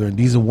about each other. And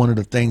these are one of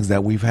the things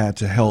that we've had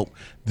to help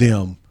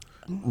them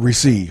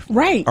receive.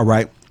 Right. All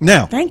right.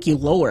 Now. Thank you,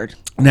 Lord.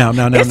 Now.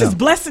 This is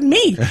blessing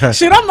me.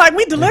 Shit, I'm like,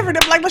 we delivered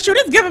it. Like, but shoot,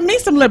 it's giving me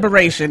some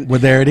liberation. Well,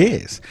 there it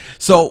is.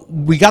 So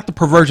we got the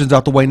perversions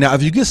out the way. Now,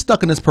 if you get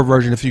stuck in this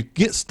perversion, if you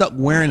get stuck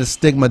wearing a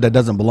stigma that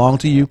doesn't belong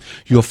to you,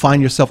 you'll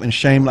find yourself in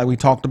shame like we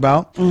talked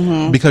about,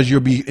 because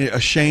you'll be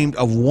ashamed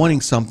of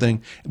wanting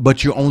something,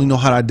 but you only know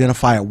how to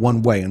identify it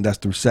one way, and that's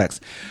through sex.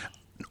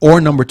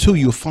 Or number two,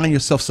 you'll find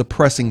yourself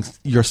suppressing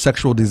your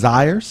sexual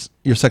desires,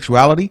 your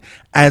sexuality,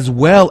 as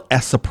well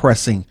as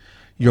suppressing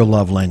your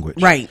love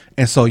language. Right.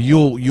 And so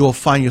you'll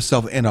find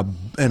yourself in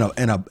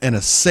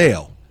a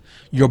cell.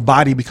 Your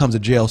body becomes a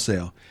jail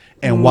cell.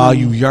 And while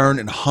you yearn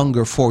and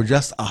hunger for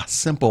just a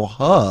simple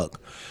hug,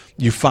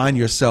 you find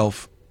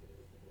yourself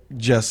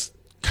just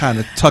kind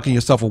of tucking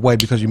yourself away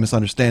because you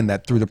misunderstand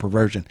that through the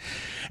perversion.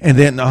 And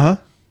then,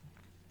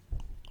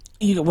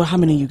 Well, how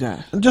many you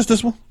got? Just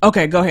this one.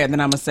 Okay, go ahead. Then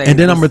I'm gonna say. And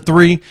then number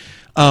 3,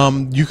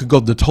 you could go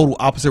the total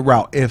opposite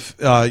route. If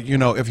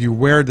if you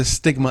wear the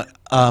stigma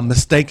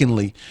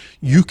mistakenly,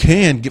 you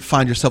can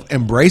find yourself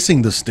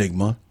embracing the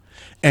stigma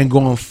and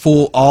going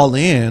full all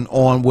in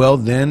on, well,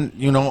 then,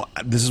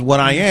 this is what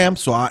I am,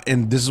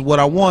 and this is what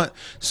I want,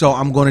 so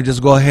I'm going to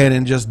just go ahead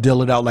and just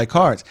deal it out like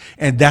cards.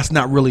 And that's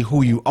not really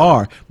who you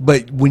are.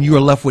 But when you are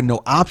left with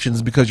no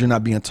options because you're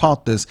not being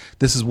taught this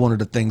is one of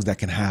the things that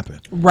can happen.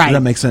 Right. Does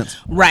that make sense?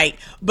 Right.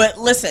 But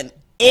listen,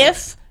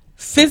 if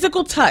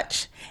physical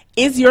touch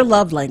is your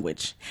love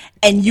language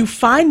and you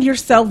find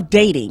yourself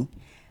dating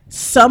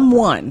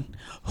someone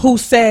who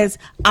says,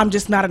 I'm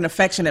just not an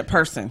affectionate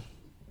person,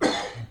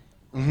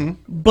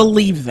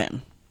 believe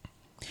them.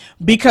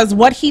 Because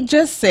what he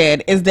just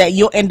said is that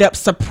you'll end up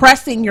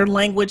suppressing your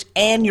language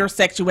and your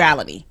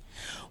sexuality.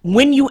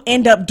 When you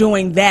end up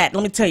doing that,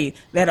 let me tell you,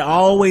 that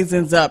always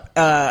ends up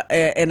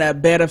in a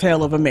bed of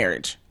hell of a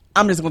marriage.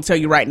 I'm just going to tell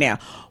you right now.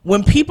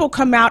 When people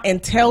come out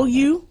and tell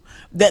you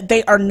that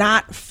they are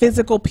not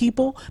physical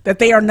people, that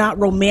they are not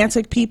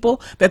romantic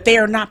people, that they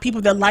are not people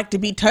that like to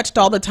be touched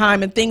all the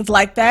time and things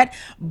like that,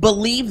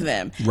 believe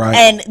them. Right.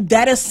 And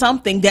that is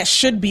something that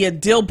should be a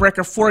deal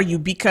breaker for you,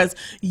 because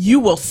you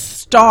will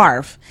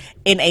starve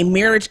in a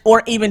marriage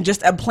or even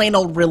just a plain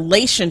old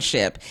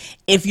relationship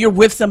if you're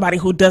with somebody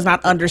who does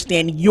not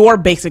understand your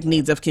basic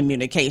needs of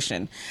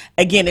communication.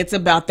 Again, it's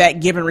about that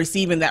give and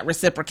receiving, that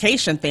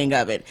reciprocation thing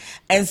of it.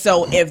 And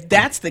so if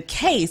that's the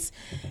case,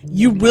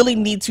 you really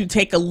need to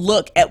take a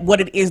look at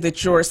what it is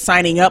that you're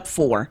signing up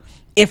for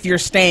if you're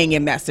staying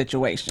in that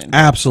situation.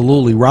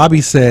 Absolutely.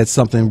 Robbie said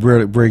something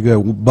very, very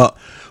good. But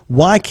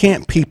why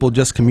can't people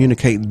just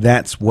communicate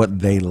that's what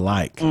they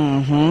like?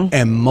 Mm-hmm.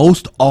 And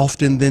most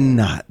often than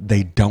not,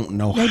 they don't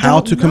know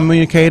how to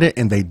communicate it,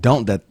 and they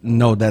don't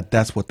know that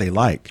that's what they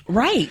like.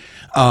 Right.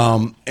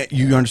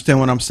 You understand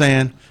what I'm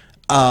saying?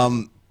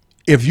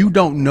 If you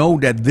don't know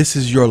that this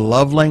is your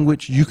love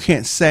language, you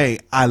can't say,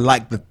 I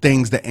like the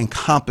things that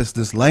encompass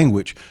this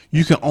language.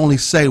 You can only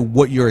say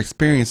what your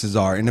experiences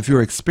are. And if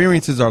your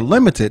experiences are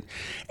limited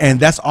and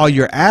that's all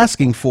you're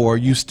asking for,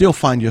 you still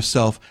find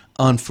yourself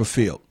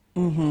unfulfilled.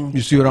 Mm-hmm.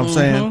 You see what I'm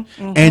saying?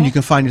 Mm-hmm. And you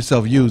can find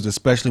yourself used,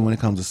 especially when it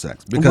comes to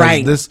sex,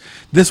 because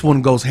this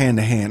one goes hand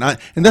to hand.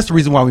 And that's the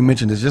reason why we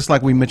mentioned this. Just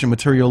like we mentioned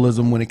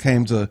materialism when it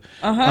came to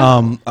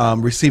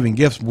receiving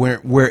gifts,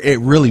 where it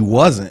really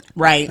wasn't.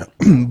 Right.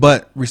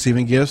 But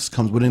receiving gifts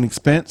comes with an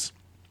expense.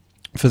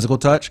 Physical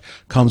touch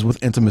comes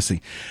with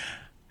intimacy.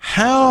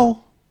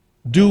 How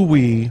do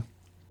we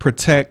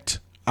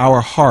protect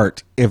our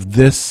heart if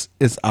this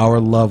is our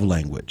love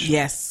language?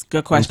 Yes,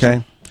 good question.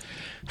 Okay.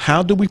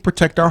 How do we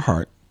protect our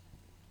heart?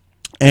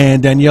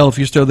 And Danielle, if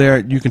you're still there,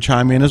 you can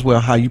chime in as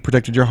well, how you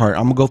protected your heart.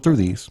 I'm going to go through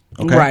these.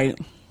 Okay. Right.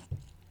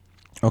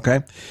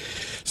 Okay.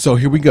 So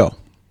here we go.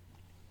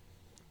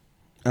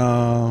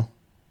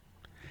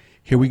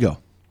 Here we go.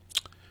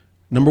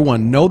 Number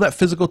 1, know that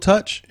physical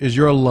touch is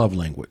your love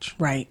language.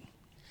 Right.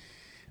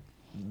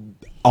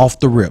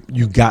 Off the rip,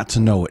 you got to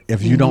know it.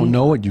 If you don't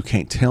know it, you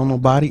can't tell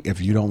nobody.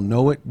 If you don't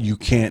know it, you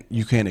can't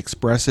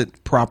express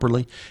it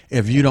properly.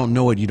 If you don't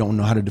know it, you don't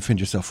know how to defend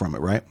yourself from it,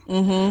 right?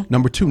 Mm-hmm.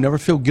 Number 2, never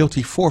feel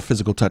guilty for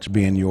physical touch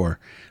being your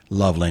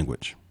love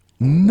language.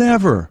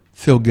 Never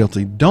feel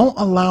guilty. Don't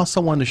allow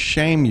someone to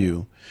shame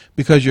you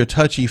because you're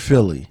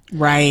touchy-feely.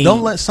 Right.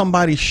 Don't let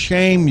somebody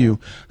shame you.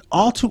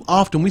 All too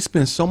often, we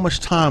spend so much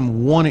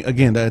time wanting,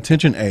 again, the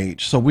attention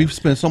age. So we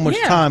spend so much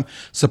time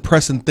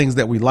suppressing things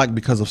that we like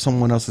because of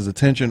someone else's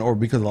attention or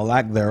because of the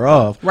lack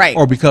thereof. Right.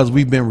 Or because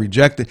we've been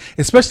rejected.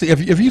 Especially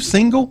if you're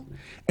single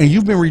and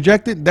you've been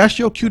rejected, that's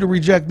your cue to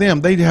reject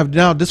them. They have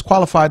now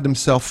disqualified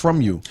themselves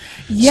from you.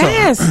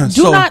 Yes.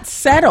 Do not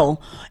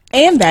settle.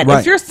 And that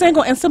Right. if you're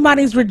single and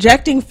somebody's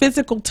rejecting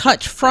physical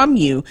touch from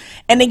you,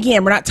 and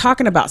again, we're not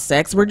talking about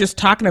sex, we're just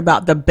talking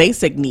about the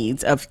basic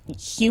needs of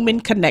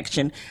human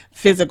connection,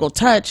 physical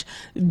touch,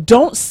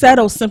 don't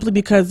settle simply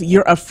because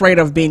you're afraid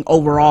of being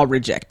overall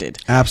rejected.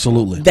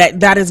 Absolutely.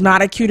 That is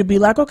not a cue to be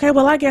like, okay,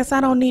 well, I guess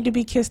I don't need to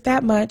be kissed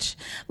that much.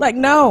 Like,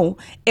 no,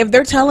 if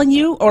they're telling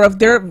you, or if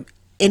they're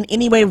in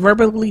any way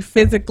verbally,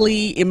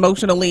 physically,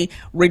 emotionally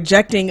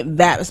rejecting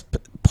that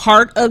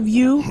part of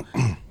you,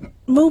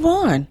 move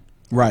on.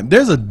 Right.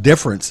 There's a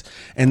difference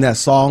in that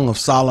Song of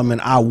Solomon,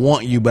 I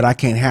want you, but I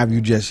can't have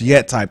you just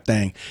yet type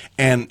thing.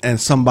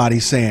 And somebody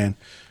saying,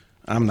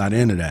 I'm not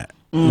into that.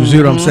 You see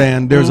what I'm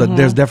saying? There's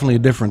definitely a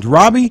difference.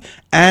 Robbie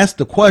asked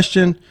the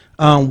question,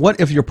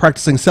 what if you're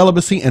practicing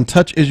celibacy and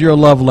touch is your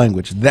love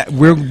language? That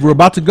we're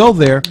about to go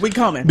there. We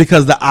coming.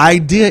 Because the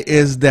idea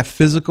is that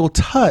physical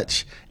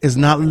touch is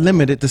not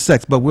limited to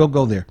sex, but we'll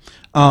go there.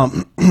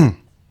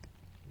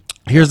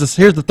 Here's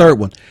the third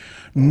one.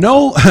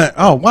 No,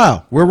 oh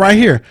wow, we're right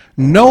here.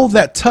 Know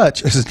that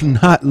touch is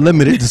not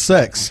limited to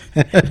sex.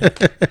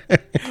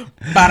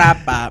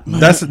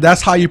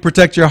 That's how you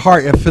protect your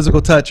heart if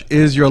physical touch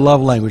is your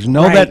love language.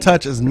 Know that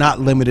touch is not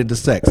limited to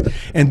sex.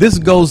 And this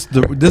goes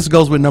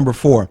with number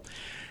 4.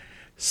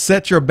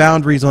 Set your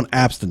boundaries on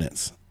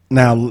abstinence.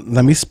 Now,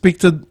 let me speak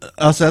to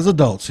us as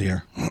adults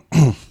here.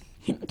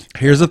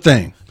 Here's the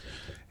thing.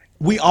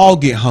 We all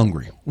get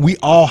hungry. We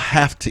all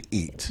have to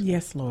eat.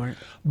 Yes, Lord.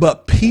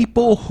 But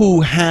people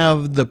who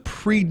have the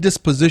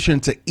predisposition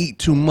to eat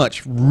too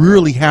much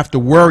really have to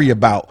worry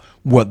about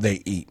what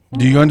they eat.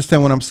 Do you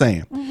understand what I'm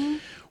saying?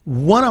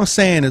 What I'm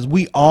saying is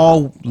we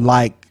all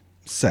like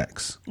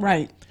sex.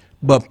 Right.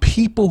 But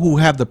people who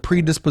have the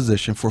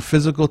predisposition for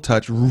physical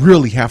touch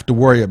really have to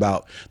worry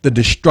about the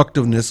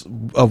destructiveness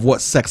of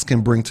what sex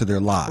can bring to their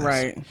lives.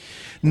 Right.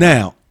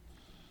 Now,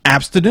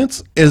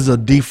 abstinence is a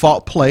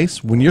default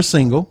place when you're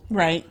single.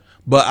 Right.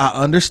 But I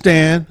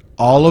understand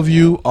all of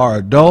you are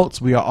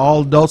adults. We are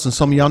all adults, and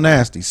some of y'all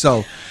nasty.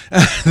 So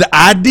the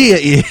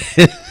idea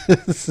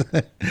is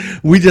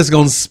we just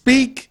gonna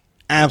speak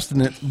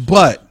abstinence.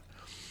 But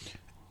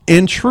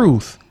in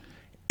truth,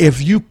 if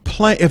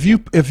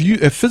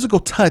physical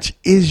touch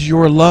is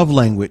your love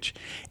language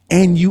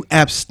and you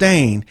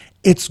abstain,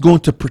 it's going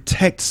to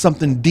protect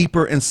something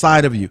deeper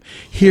inside of you.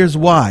 Here's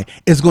why.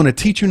 It's going to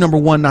teach you, number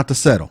one, not to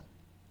settle.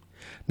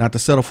 Not to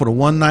settle for the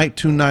 1 night,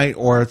 2 night,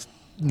 or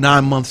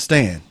 9-month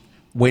stand,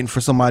 waiting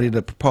for somebody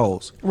to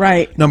propose.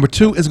 Right. Number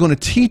two, is going to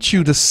teach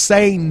you to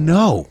say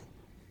no,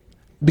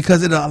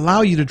 because it'll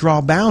allow you to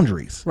draw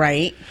boundaries.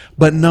 Right.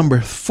 But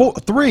number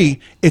 3,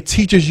 it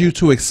teaches you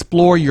to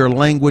explore your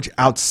language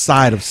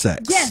outside of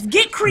sex. Yes,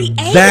 get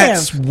creative.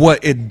 That's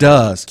what it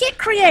does. Get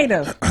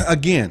creative.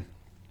 Again,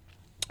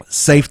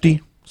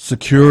 safety,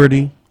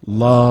 security,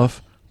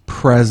 love,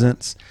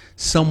 presence,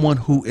 someone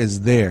who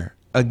is there.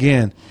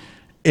 Again,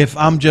 if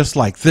I'm just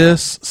like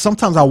this,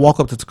 sometimes I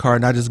walk up to the car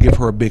and I just give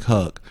her a big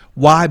hug.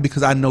 Why?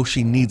 Because I know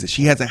she needs it.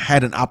 She hasn't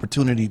had an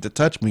opportunity to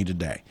touch me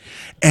today.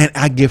 And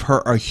I give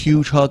her a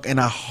huge hug and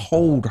I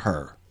hold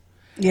her.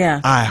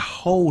 Yeah. I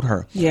hold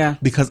her. Yeah.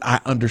 Because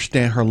I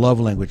understand her love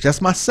language.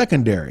 That's my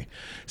secondary.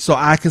 So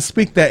I can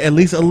speak that at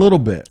least a little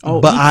bit. Oh,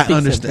 but he I speaks it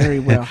understand very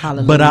well.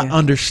 Hallelujah. But I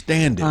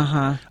understand it.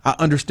 Uh-huh. I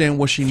understand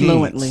what she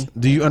Fluently. needs.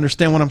 Do you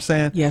understand what I'm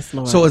saying? Yes,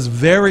 Lord. So it's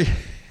very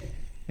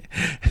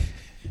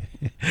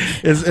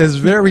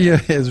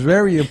it's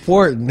very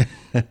important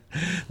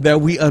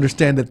that we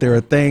understand that there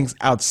are things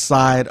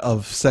outside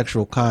of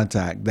sexual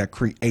contact that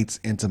creates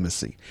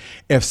intimacy.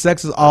 If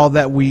sex is all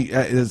that we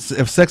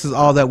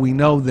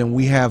know, then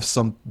we have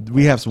some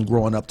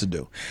growing up to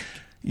do.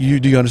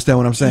 Do you understand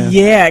what I'm saying?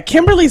 Yeah.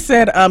 Kimberly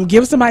said,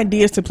 give some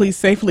ideas to please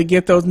safely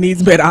get those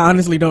needs met. I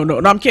honestly don't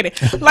know. No, I'm kidding.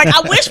 Like, I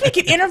wish we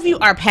could interview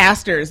our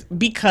pastors,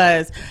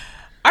 because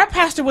our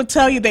pastor would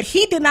tell you that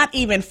he did not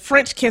even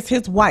French kiss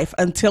his wife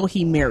until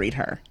he married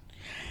her.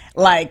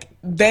 Like,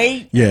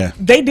 they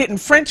didn't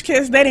French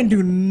kiss. They didn't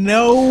do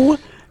no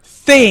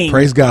thing.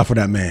 Praise God for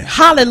that man.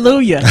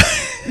 Hallelujah.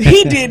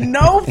 He did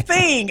no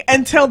thing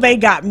until they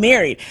got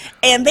married.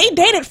 And they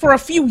dated for a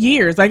few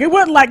years. Like, it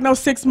wasn't like no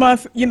 6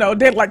 months,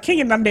 like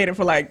King and I dated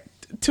for like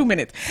 2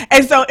 minutes.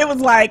 And so it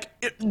was like,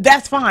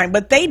 that's fine.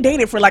 But they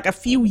dated for like a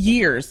few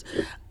years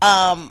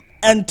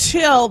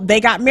until they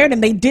got married,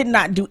 and they did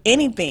not do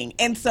anything.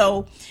 And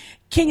so,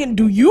 Kenyon,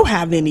 do you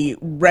have any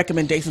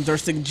recommendations or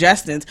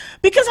suggestions?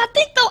 Because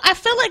I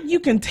feel like you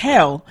can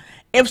tell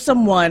if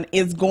someone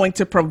is going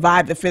to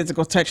provide the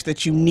physical touch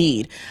that you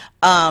need.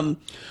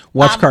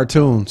 Watch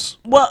cartoons.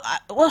 Well,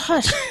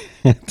 hush.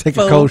 Take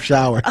a cold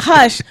shower.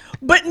 Hush.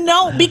 But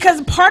no, because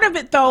part of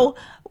it, though,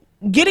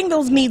 getting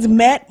those needs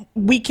met,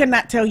 we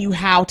cannot tell you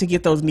how to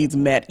get those needs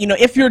met.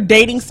 If you're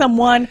dating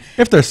someone.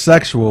 If they're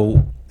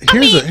sexual.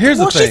 Here's the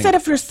thing. She said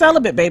if you're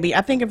celibate, baby.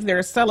 I think if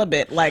they're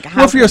celibate, like how.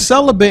 Well, if you're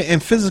celibate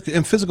and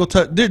physical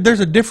touch, there's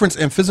a difference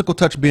in physical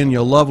touch being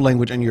your love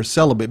language and you're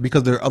celibate,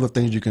 because there are other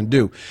things you can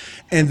do,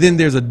 and then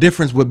there's a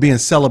difference with being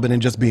celibate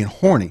and just being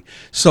horny.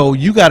 So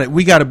we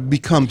got to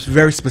become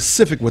very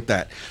specific with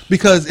that,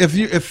 because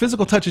if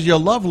physical touch is your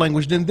love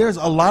language, then there's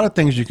a lot of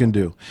things you can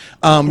do.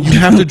 You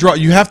have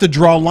to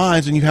draw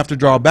lines, and you have to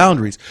draw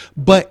boundaries.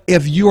 But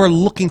if you are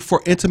looking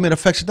for intimate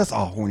affection, that's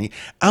all horny.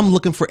 I'm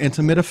looking for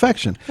intimate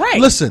affection. Right.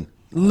 Listen.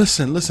 We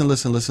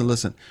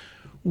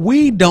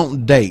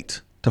don't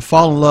date to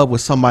fall in love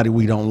with somebody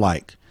we don't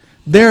like.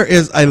 There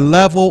is a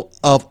level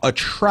of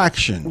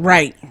attraction.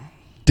 Right.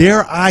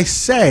 Dare I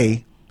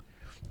say,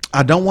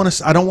 I don't want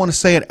to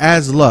say it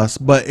as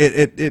lust, but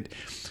it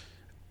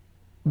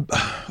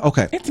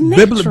okay. It's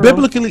natural.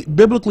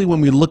 Biblically, when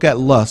we look at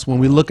lust, when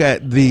we look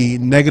at the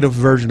negative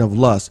version of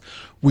lust,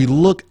 we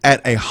look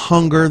at a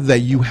hunger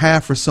that you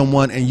have for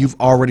someone and you've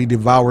already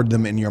devoured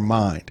them in your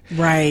mind.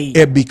 Right.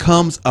 It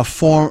becomes a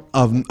form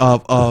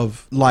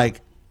of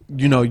like,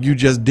 you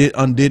just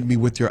undid me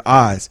with your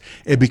eyes.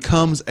 It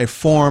becomes a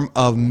form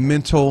of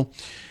mental.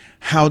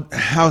 How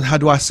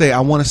do I say?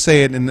 I want to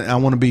say it, and I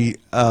want to be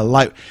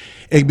like.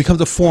 It becomes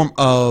a form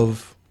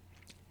of.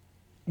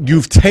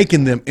 You've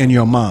taken them in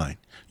your mind.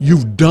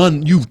 You've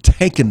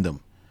taken them,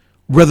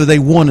 whether they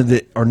wanted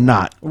it or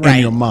not, in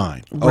your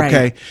mind. Okay.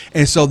 Right.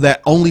 And so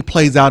that only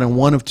plays out in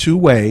one of two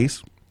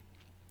ways.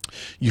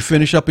 You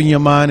finish up in your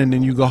mind, and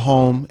then you go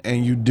home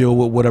and you deal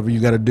with whatever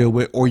you got to deal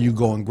with, or you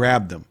go and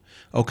grab them.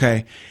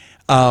 Okay.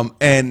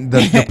 And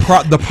the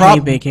problem, hey,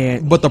 big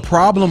head. but the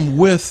problem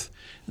with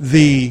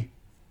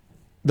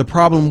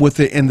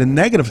it in the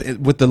negative,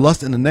 with the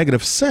lust in the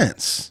negative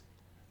sense,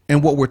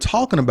 And what we're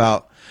talking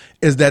about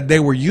is that they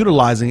were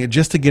utilizing it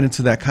just to get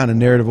into that kind of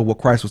narrative of what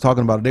Christ was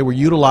talking about. They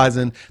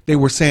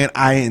were saying,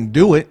 I didn't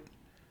do it,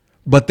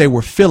 but they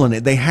were feeling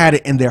it. They had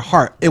it in their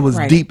heart. It was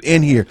deep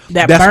in here.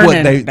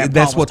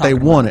 That's what they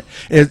wanted.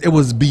 It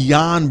was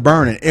beyond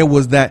burning. It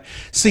was that,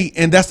 see,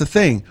 and that's the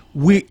thing.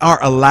 We are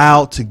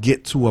allowed to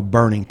get to a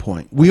burning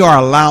point. We are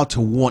allowed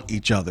to want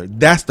each other.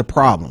 That's the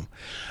problem.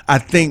 I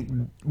think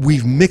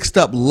we've mixed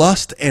up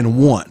lust and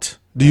want.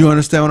 Do you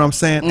understand what I'm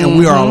saying? And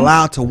we are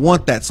allowed to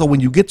want that. So when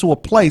you get to a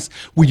place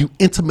where you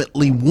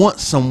intimately want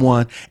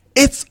someone,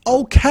 it's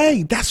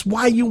okay. That's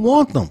why you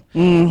want them.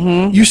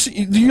 Do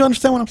you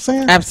understand what I'm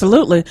saying?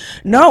 Absolutely.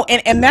 No,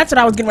 and that's what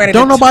I was getting ready to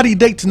Don't nobody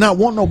date to not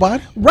want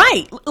nobody.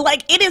 Right.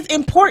 Like, it is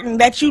important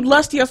that you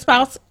lust your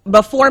spouse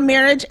before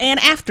marriage and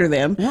after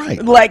them.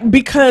 Right. Like,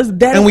 because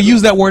that and we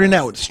use that word in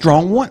that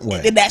strong want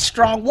way. That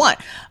strong want.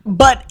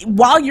 But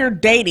while you're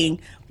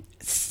dating,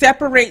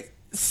 separate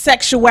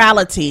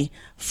sexuality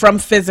from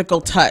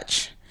physical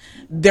touch.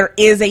 There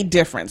is a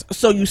difference.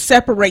 So you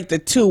separate the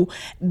two.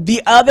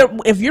 The other,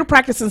 if you're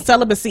practicing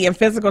celibacy and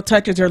physical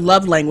touch is your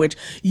love language,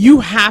 you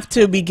have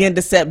to begin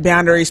to set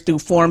boundaries through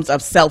forms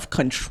of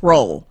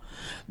self-control.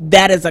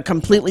 That is a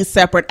completely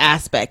separate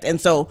aspect. And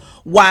so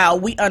while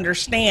we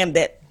understand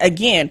that,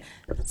 again,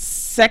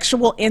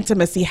 sexual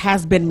intimacy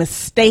has been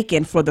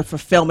mistaken for the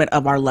fulfillment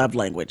of our love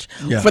language,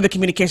 for the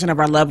communication of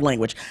our love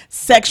language,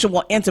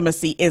 sexual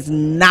intimacy is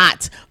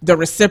not the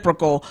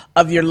reciprocal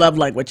of your love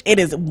language. It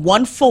is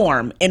one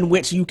form in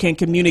which you can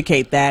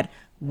communicate that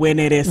when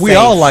it is We safe.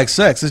 all like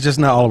sex. It's just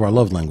not all of our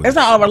love language. It's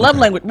not all of our love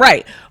language,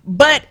 right.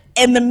 But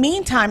in the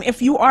meantime,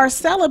 if you are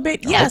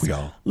celibate, yes,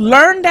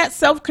 learn that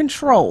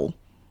self-control.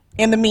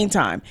 In the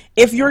meantime,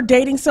 if you're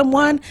dating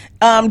someone,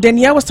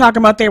 Danielle was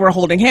talking about they were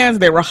holding hands,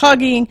 they were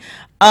hugging.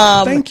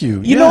 Thank you.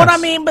 You know what I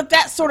mean? But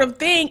that sort of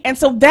thing. And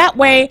so that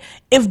way,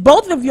 if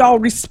both of y'all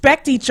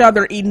respect each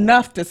other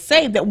enough to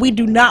say that we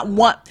do not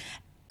want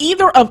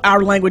either of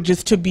our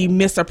languages to be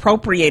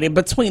misappropriated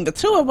between the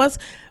two of us,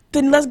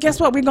 then guess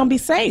what? We're going to be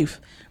safe.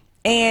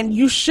 And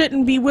you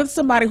shouldn't be with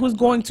somebody who's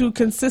going to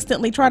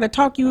consistently try to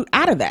talk you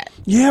out of that.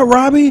 Yeah,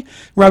 Robbie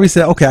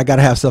said, okay, I got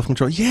to have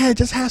self-control. Yeah,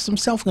 just have some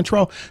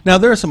self-control. Now,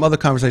 there are some other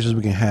conversations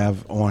we can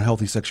have on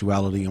healthy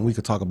sexuality, and we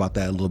could talk about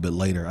that a little bit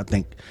later. I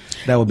think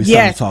that would be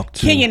something to talk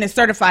to. Kenyon is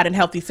certified in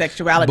healthy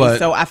sexuality,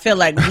 so I feel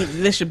like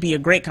this should be a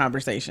great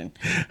conversation.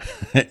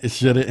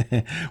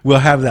 We'll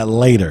have that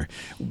later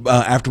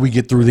after we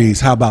get through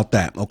these. How about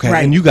that? Okay.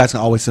 Right. And you guys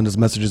can always send us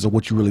messages of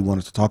what you really want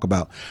us to talk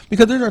about,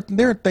 because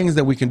there are things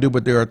that we can do,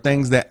 but there are things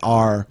that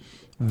are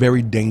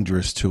very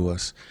dangerous to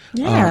us.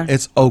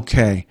 It's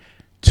okay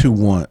to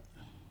want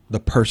the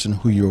person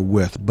who you're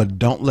with, but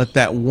don't let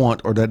that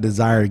want or that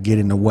desire get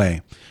in the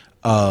way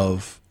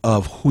of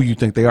who you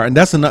think they are. And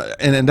that's another,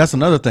 and that's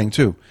another thing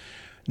too.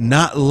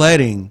 Not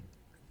letting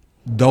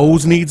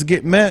those needs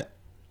get met.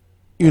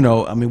 You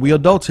know, I mean, we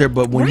adults here,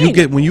 but when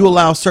you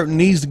allow certain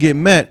needs to get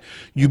met,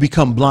 you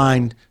become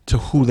blind to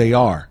who they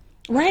are.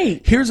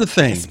 Right. Here's the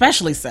thing.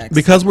 Especially sex.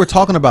 Because we're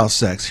talking about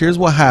sex. Here's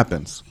what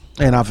happens.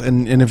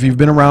 And if you've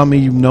been around me,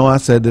 you know I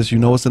said this, you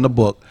know it's in the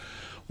book.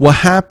 What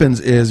happens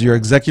is your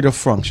executive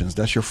functions,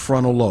 that's your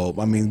frontal lobe.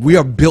 I mean, we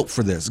are built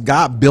for this.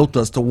 God built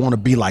us to want to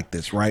be like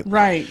this, right?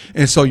 Right.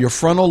 And so your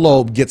frontal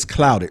lobe gets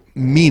clouded,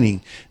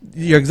 meaning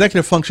your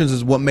executive functions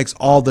is what makes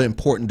all the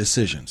important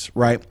decisions,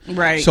 right?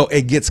 Right. So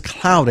it gets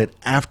clouded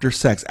after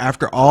sex,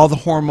 after all the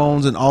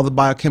hormones and all the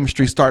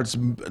biochemistry starts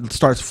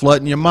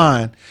flooding your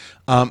mind,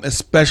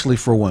 especially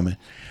for women.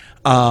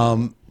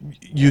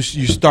 You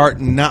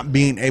start not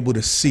being able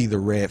to see the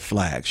red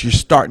flags. You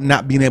start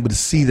not being able to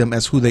see them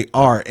as who they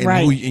are, and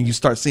and you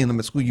start seeing them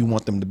as who you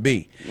want them to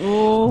be.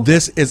 Ooh.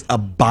 This is a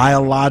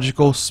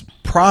biological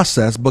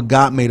process, but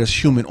God made us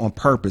human on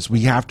purpose.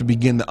 We have to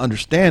begin to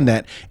understand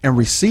that and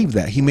receive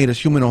that. He made us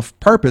human on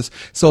purpose.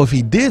 So if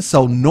he did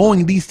so,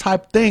 knowing these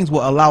type of things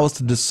will allow us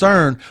to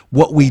discern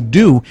what we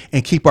do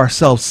and keep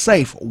ourselves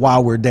safe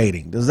while we're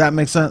dating. Does that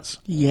make sense?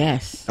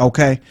 Yes.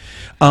 Okay.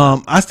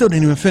 I still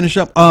didn't even finish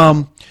up.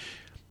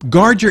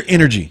 Guard your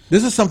energy.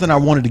 This is something I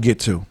wanted to get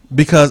to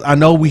because I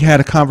know we had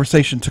a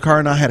conversation, Takara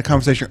and I had a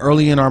conversation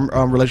early in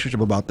our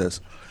relationship about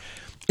this.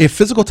 If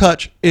physical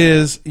touch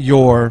is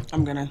your...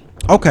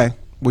 Okay.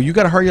 Well, you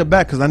got to hurry up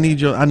back because I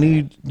need you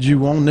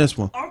on this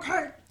one.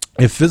 Okay.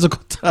 If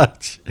physical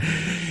touch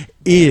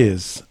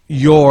is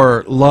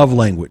your love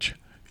language,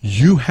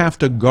 you have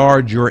to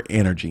guard your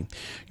energy.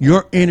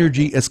 Your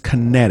energy is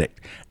kinetic.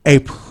 A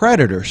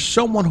predator,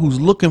 someone who's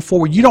looking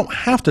forward, you don't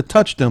have to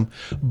touch them,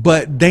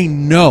 but they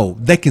know,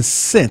 they can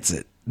sense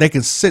it. They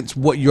can sense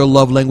what your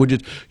love language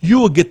is. You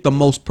will get the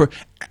most,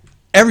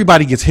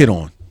 everybody gets hit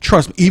on.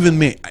 Trust me,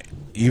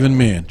 even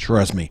men,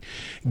 trust me,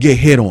 get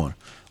hit on.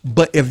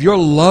 But if your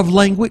love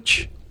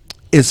language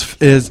is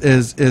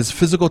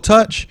physical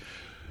touch,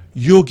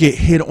 you'll get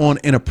hit on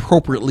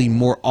inappropriately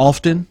more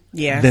often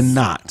than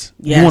not.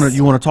 Yes.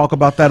 You want to talk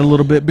about that a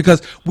little bit?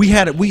 Because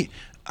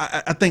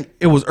I think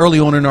it was early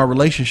on in our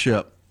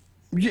relationship.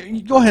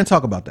 Go ahead and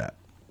talk about that.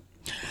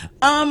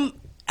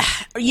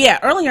 Yeah,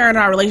 earlier in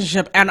our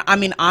relationship, and I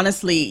mean,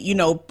 honestly,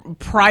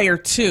 prior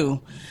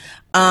to,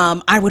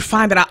 I would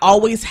find that I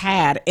always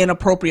had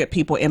inappropriate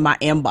people in my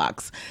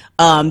inbox.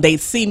 They'd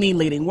see me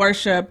leading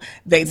worship.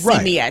 They'd see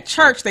Right. me at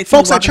church. They'd see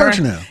Folks me at walking church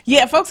around. now.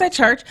 Yeah, folks at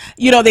church.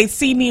 They'd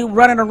see me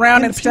running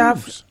around In and the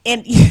stuff pews.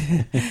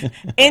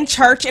 in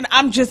church, and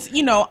I'm just,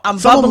 I'm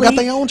Some of them bubbly. got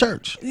their own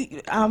church.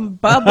 I'm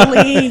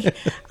bubbly.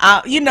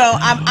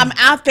 I'm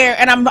out there,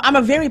 and I'm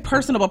a very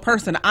personable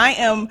person. I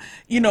am,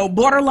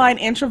 borderline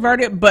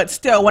introverted, but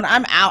still, when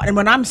I'm out and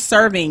when I'm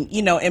serving,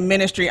 in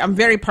ministry, I'm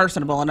very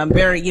personable and I'm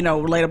very,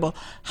 relatable,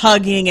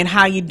 hugging and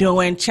how you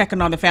doing,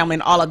 checking on the family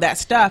and all of that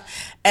stuff.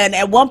 And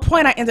at one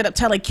point, I ended up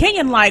telling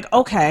Kenyon, like,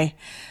 okay,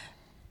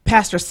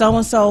 Pastor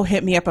so-and-so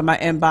hit me up in my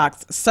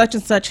inbox. Such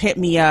and such hit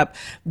me up.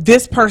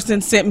 This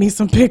person sent me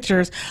some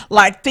pictures,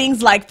 like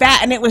things like that.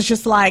 And it was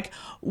just like,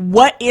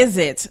 what is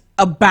it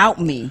about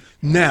me?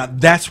 Now,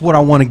 that's what I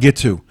want to get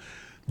to.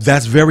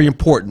 That's very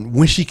important.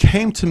 When she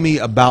came to me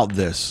about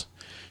this,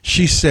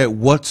 she said,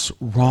 what's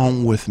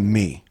wrong with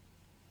me?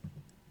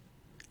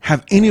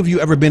 Have any of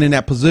you ever been in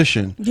that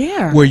position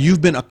where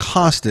you've been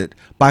accosted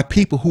by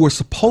people who are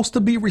supposed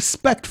to be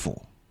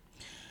respectful?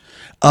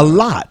 A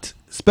lot.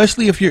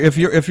 Especially if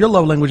your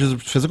love language is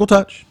physical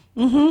touch,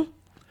 and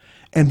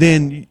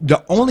then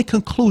the only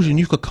conclusion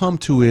you could come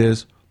to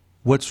is,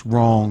 what's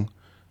wrong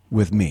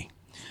with me?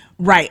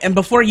 Right. And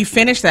before you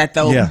finish that,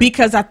 though,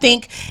 because I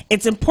think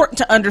it's important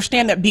to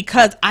understand that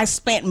because I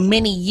spent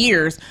many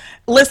years,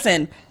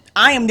 listen,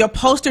 I am the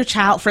poster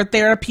child for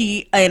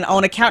therapy and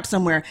on a couch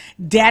somewhere.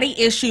 Daddy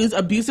issues,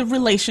 abusive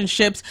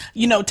relationships,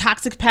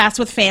 toxic past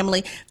with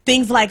family,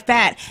 things like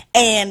that.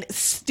 And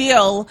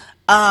still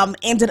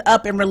ended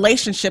up in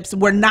relationships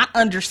where not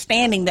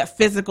understanding that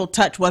physical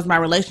touch was my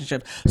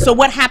relationship. So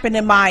what happened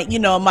in my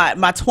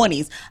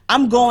 20s?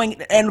 I'm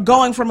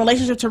going from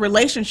relationship to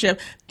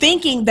relationship,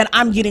 thinking that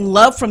I'm getting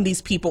love from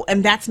these people,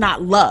 and that's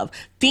not love.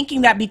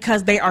 Thinking that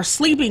because they are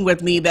sleeping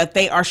with me, that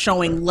they are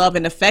showing love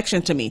and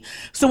affection to me.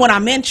 So when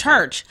I'm in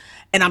church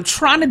and I'm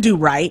trying to do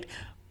right,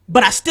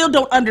 but I still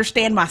don't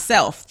understand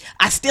myself.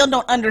 I still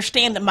don't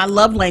understand that my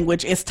love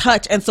language is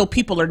touch. And so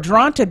people are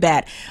drawn to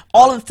that.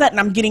 All of a sudden,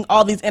 I'm getting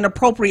all these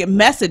inappropriate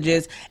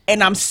messages,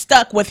 and I'm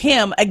stuck with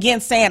him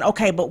again saying,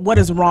 okay, but what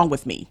is wrong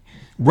with me?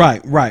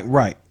 Right.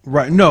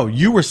 No,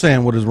 you were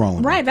saying what is wrong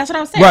with me. Right, that's what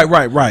I was saying.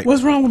 Right.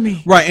 What's wrong with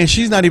me? Right, and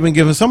she's not even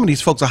giving some of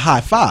these folks a high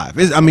five.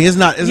 It's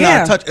not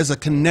a touch. It's a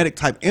kinetic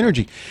type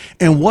energy.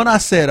 And what I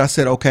said,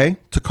 okay,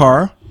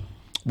 Takara,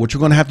 what you're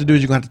going to have to do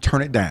is you're going to have to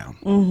turn it down.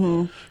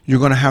 Mm-hmm. You're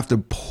going to have to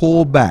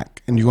pull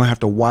back, and you're going to have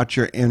to watch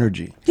your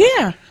energy.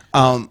 Yeah.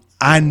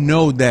 I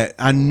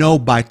know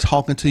by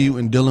talking to you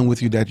and dealing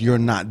with you that you're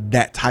not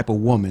that type of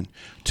woman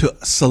to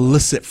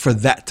solicit for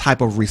that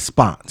type of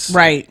response.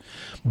 Right.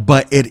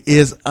 But it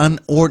is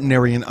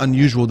unordinary and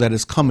unusual that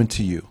it's coming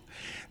to you.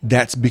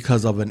 That's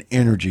because of an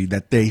energy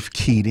that they've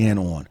keyed in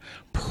on.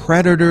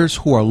 Predators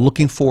who are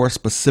looking for a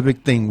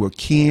specific thing will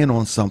key in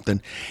on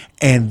something,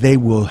 and they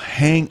will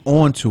hang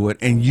on to it,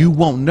 and you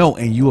won't know,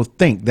 and you will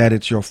think that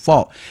it's your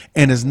fault.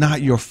 And it's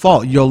not your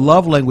fault. Your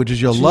love language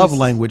is your love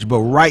language. But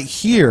right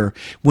here,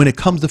 when it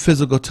comes to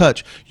physical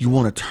touch, you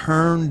want to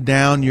turn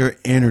down your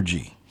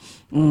energy.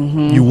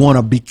 Mm-hmm. You want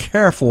to be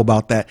careful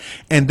about that.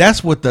 And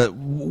that's what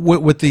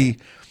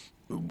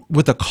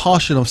with the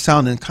caution of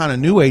sounding kind of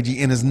new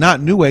agey, and it's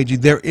not new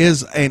agey. There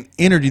is an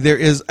energy. There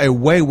is a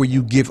way where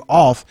you give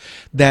off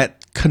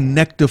that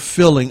connective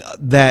feeling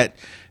that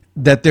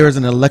there's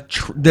an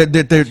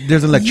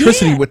there's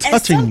electricity with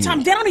touching and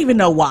sometimes they don't even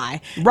know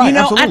why. Right.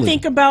 Absolutely. I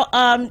think about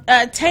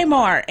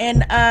Tamar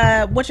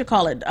and what you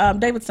call it,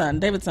 David's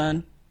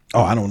son.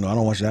 Oh, I don't know. I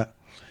don't watch that.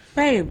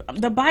 Babe,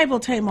 the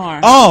Bible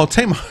Tamar. Oh,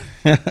 Tamar.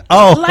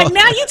 Oh, like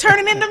now you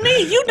turning into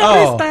me. You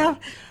know this stuff.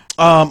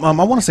 I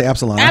want to say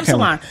Absalom.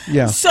 Absalom.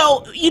 Yeah.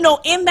 So,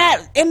 in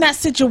that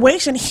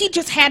situation, he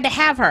just had to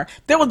have her.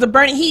 There was a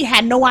burning. He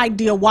had no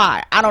idea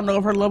why. I don't know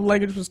if her love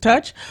language was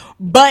touch,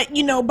 but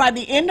by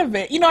the end of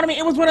it, you know what I mean?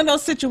 It was one of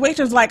those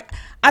situations like,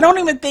 I don't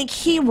even think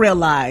he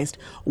realized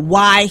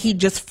why he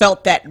just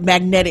felt that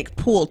magnetic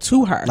pull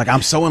to her. Like,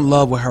 I'm so in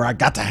love with her, I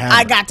got to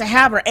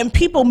have her. And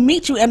people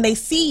meet you and they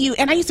see you.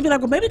 And I used to be like,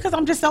 well, maybe because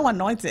I'm just so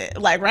anointed.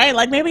 Like, right?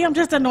 Like, maybe I'm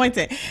just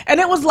anointed. And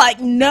it was like,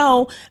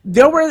 no,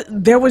 there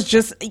was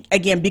just,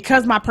 again,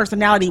 because my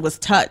personality was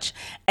touch.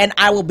 And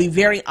I will be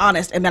very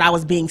honest, and that I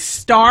was being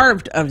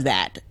starved of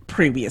that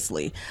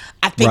previously.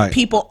 I think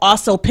people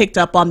also picked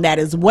up on that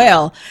as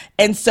well.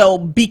 And so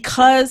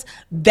because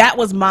that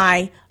was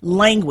my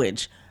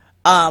language,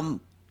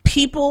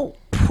 people,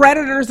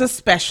 predators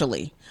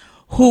especially,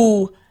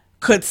 who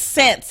could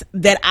sense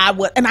that I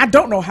would, and I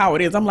don't know how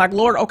it is. I'm like,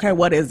 Lord, okay,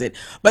 what is it?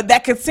 But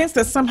that could sense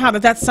that somehow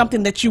that's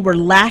something that you were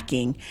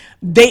lacking.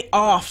 They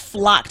all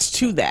flocked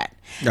to that.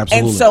 Absolutely.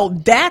 And so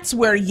that's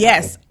where,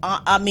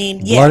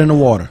 blood in the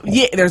water.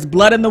 Yeah, there's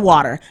blood in the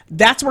water.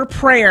 That's where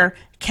prayer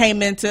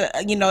came into,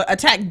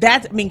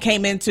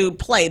 came into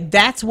play.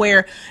 That's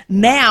where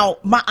now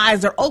my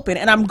eyes are open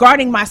and I'm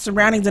guarding my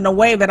surroundings in a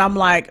way that I'm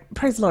like,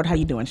 praise the Lord, how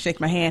you doing? Shake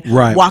my hand,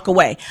 walk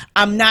away.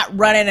 I'm not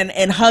running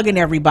and hugging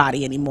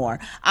everybody anymore.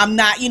 I'm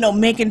not, I'm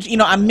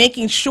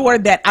making sure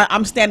that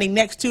I'm standing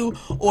next to,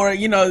 or, a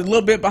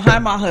little bit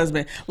behind my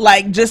husband,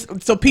 like,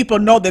 just so people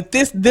know that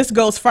this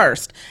goes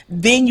first.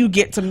 Then you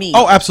get to me.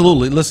 Oh,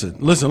 absolutely. Listen,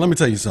 let me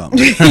tell you something.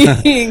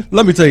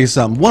 Let me tell you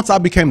something. Once I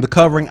became the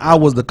covering, I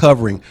was the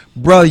covering.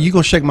 Brother, you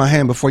gonna shake my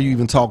hand before you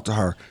even talk to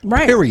her.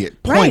 Right.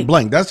 Period. Point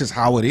blank. That's just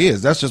how it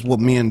is. That's just what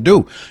men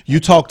do. You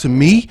talk to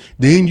me,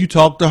 then you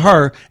talk to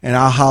her, and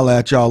I'll holler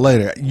at y'all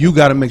later. You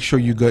got to make sure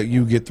you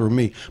get through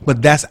me.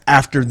 But that's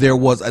after there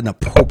was an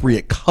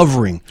appropriate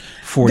covering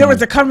for you. There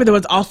was a covering. There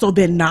was also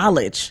then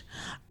knowledge.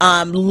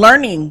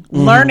 Learning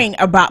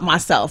about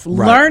myself,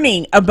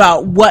 learning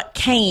about what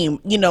came,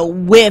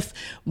 with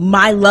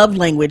my love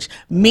language,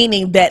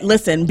 meaning that,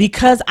 listen,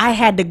 because I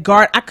had to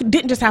guard,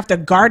 didn't just have to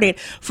guard it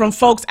from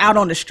folks out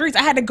on the streets.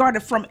 I had to guard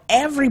it from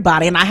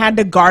everybody, and I had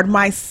to guard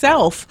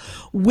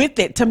myself with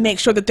it to make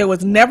sure that there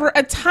was never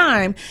a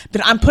time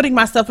that I'm putting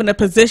myself in a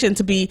position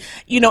to be,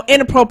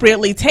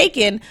 inappropriately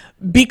taken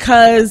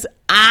because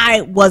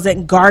I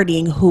wasn't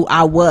guarding who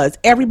I was.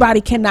 Everybody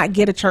cannot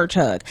get a church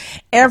hug.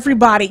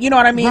 Everybody, you know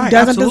what I mean,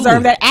 doesn't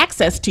deserve that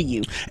access to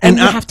you. And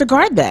you have to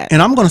guard that.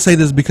 And I'm going to say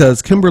this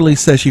because Kimberly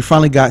says she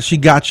finally got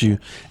you,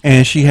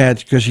 and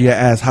because she had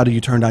asked, how do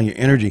you turn down your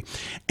energy?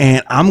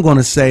 And I'm going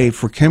to say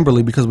for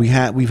Kimberly, because we've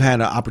had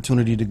an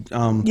opportunity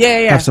to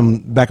have some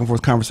back and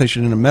forth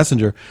conversation in the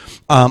messenger.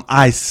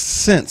 I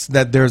sense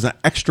that there's an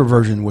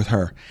extroversion with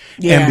her.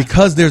 Yeah. And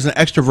because there's an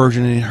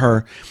extroversion in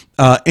her,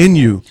 in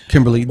you,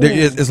 Kimberly, there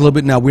is a little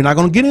bit. Now, we're not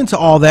going to get into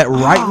all that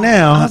right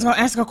now. I was going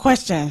to ask a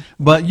question,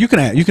 but you can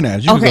ask. You can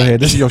go ahead.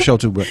 This is your show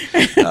too. But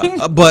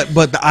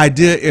but the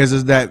idea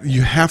is that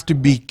you have to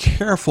be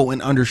careful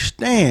and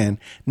understand.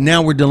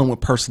 Now we're dealing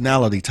with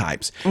personality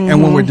types,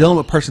 and when we're dealing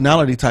with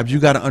personality types, you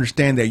got to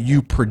understand that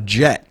you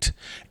project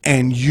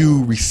and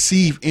you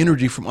receive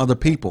energy from other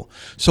people.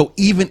 So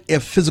even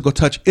if physical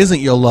touch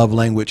isn't your love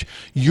language,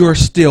 you're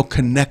still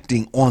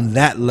connecting on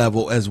that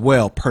level as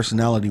well,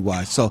 personality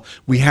wise. So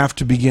we have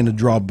to begin to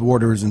draw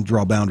borders and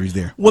draw boundaries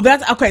there. Well,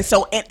 that's okay.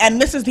 So, and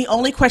this is the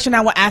only question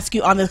I will ask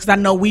you on this, because I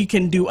know we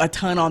can do a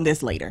ton on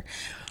this later.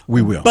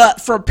 We will.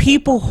 But for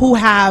people who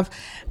have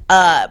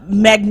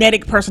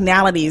magnetic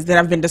personalities that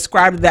have been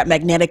described as that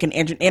magnetic and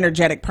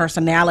energetic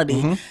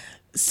personality,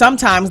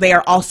 sometimes they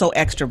are also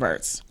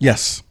extroverts.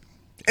 Yes.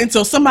 And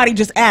so somebody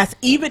just asked,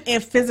 even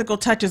if physical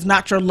touch is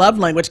not your love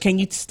language, can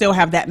you still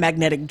have that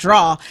magnetic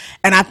draw?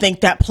 And I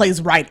think that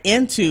plays right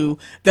into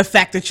the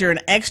fact that you're an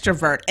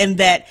extrovert, and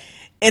that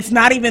it's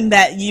not even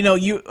that,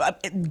 you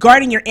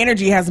guarding your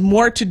energy has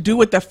more to do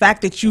with the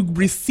fact that you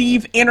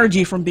receive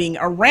energy from being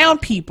around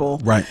people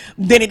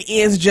than it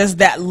is just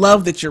that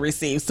love that you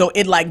receive. So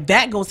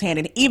that goes hand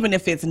in, even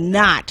if it's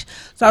not.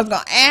 So I was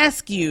going to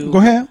ask you. Go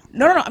ahead.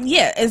 No.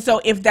 Yeah. And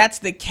so if that's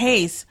the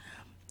case,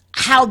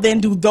 how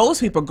then do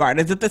those people guard?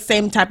 Is it the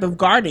same type of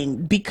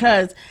guarding?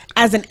 Because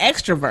as an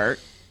extrovert,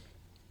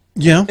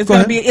 it's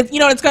going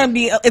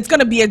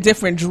to be a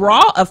different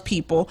draw of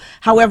people.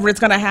 However, it's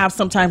going to have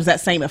sometimes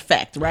that same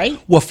effect, right?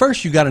 Well,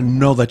 first you got to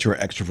know that you're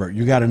an extrovert.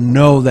 You got to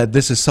know that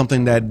this is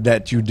something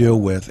that you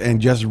deal with.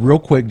 And just real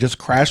quick, just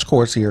crash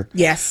course here.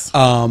 Yes.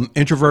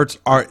 Introverts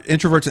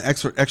and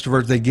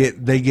extroverts.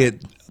 They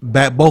get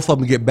bad, both of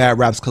them get bad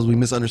raps because we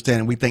misunderstand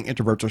and we think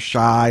introverts are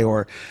shy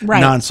or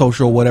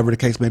non-social, whatever the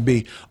case may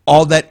be.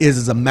 All that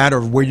is a matter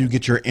of where you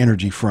get your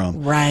energy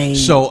from. Right.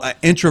 So an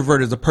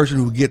introvert is a person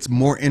who gets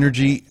more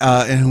energy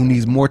and who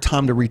needs more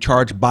time to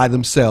recharge by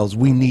themselves.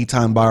 We need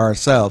time by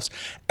ourselves.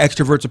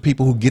 Extroverts are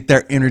people who get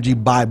their energy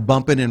by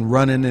bumping and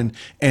running and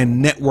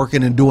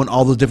networking and doing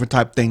all those different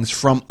type things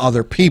from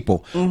other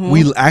people.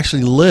 We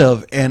actually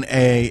live in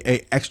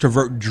a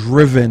extrovert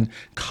driven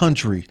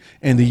country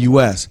in the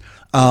U.S.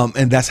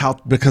 And that's how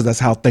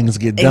things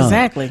get done.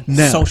 Exactly.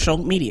 Now, social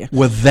media.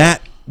 With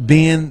that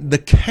being the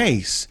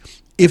case,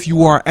 if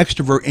you are an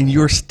extrovert and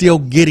you're still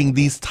getting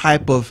these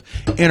type of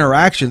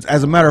interactions,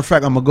 as a matter of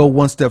fact, I'm going to go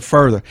one step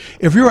further.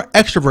 If you're an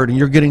extrovert and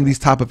you're getting these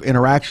type of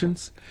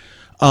interactions,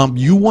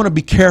 you want to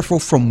be careful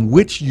from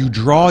which you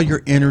draw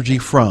your energy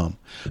from,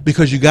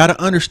 because you got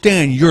to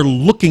understand you're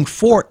looking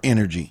for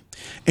energy.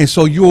 And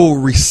so you're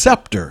a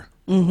receptor.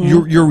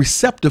 You're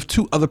receptive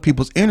to other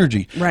people's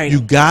energy. Right. You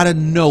got to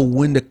know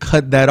when to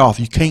cut that off.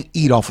 You can't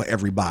eat off of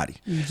everybody.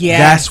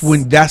 Yes.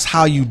 That's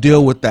how you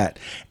deal with that.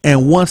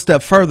 And one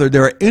step further,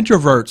 there are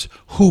introverts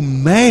who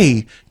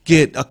may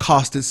get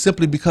accosted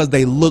simply because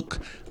they look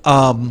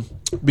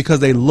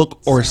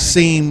or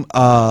seem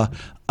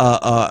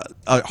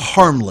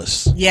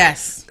harmless.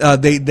 Yes. We're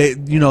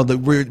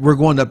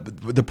going to,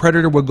 the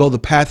predator will go the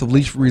path of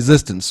least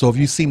resistance. So if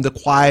you seem the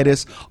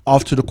quietest,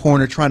 off to the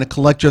corner, trying to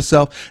collect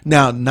yourself,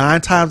 now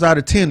 9 times out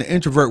of 10, the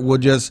introvert will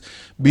just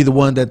be the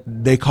one that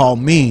they call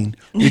mean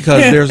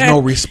because there's no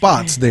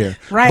response there.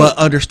 Right. But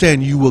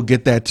understand, you will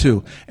get that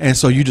too, and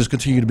so you just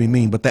continue to be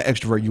mean. But that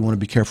extrovert, you want to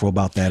be careful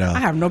about that. I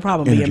have no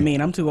problem energy. being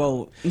mean. I'm too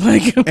old.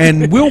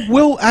 And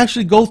we'll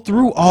actually go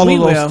through all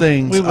of those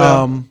things. We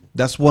will.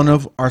 That's one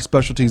of our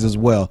specialties as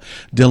well,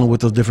 dealing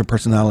with those different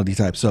personality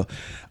types. So,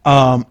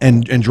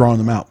 and drawing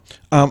them out.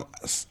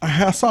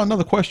 I saw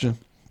another question.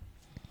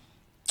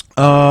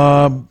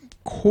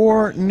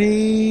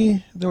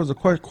 Courtney, there was a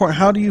question. Courtney,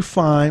 how do you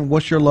find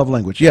what's your love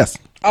language? Yes.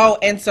 Oh,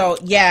 and so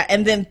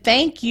and then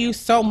thank you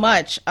so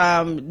much.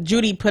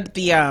 Judy put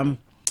the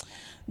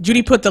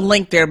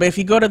link there, but if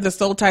you go to the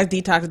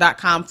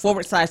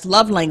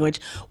soultiesdetox.com/love language,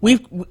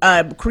 we've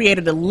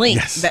created a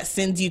link that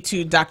sends you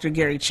to Dr.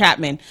 Gary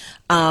Chapman,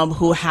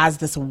 who has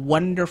this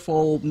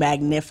wonderful,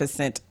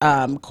 magnificent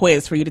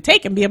quiz for you to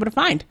take and be able to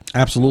find.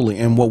 Absolutely.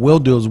 And what we'll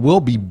do is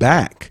we'll be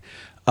back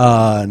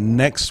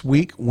next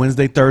week,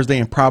 Wednesday, Thursday,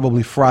 and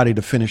probably Friday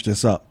to finish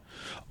this up.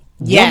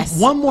 Yes.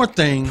 One more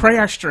thing. Pray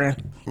our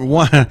strength.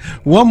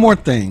 One more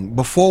thing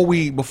before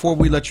we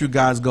let you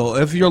guys go.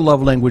 If your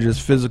love language is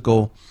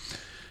physical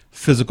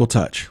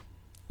touch,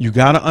 you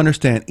got to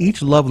understand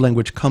each love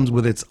language comes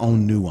with its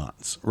own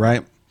nuance,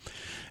 right?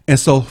 And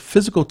so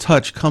physical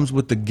touch comes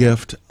with the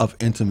gift of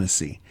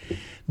intimacy.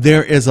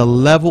 There is a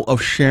level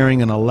of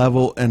sharing and a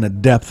level and a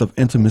depth of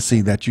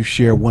intimacy that you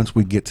share once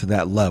we get to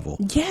that level.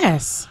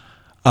 Yes.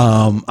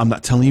 I'm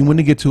not telling you when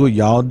to get to it,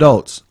 y'all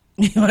adults.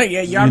 Y'all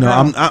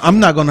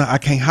I'm not gonna. I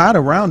can't hide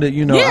around it.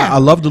 I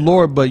love the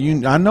Lord, but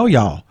I know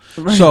y'all.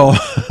 Right. So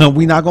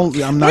I'm not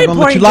gonna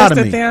let you lie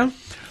to me.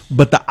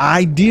 But the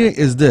idea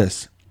is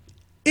this: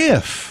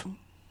 if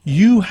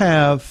you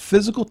have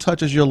physical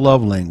touch as your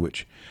love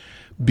language,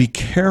 be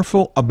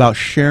careful about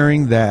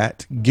sharing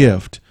that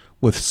gift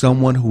with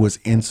someone who is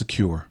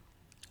insecure.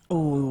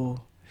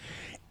 Ooh.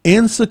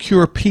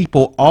 Insecure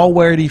people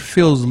already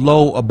feels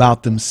low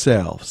about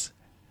themselves.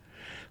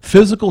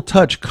 Physical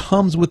touch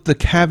comes with the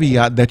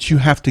caveat that you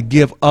have to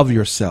give of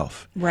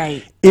yourself.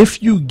 Right.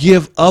 If you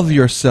give of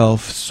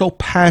yourself so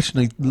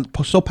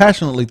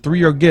passionately through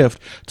your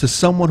gift to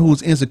someone who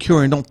is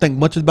insecure and don't think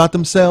much about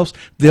themselves,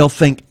 they'll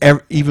think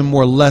even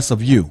more less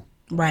of you.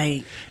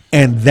 Right.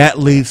 And that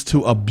leads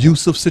to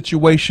abusive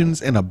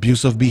situations and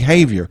abusive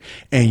behavior.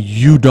 And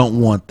you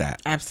don't want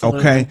that.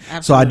 Absolutely. Okay.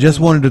 Absolutely. So I just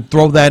wanted to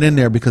throw that in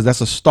there because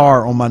that's a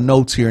star on my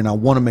notes here. And I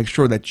want to make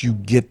sure that you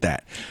get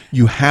that.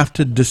 You have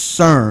to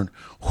discern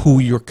who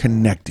you're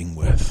connecting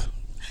with.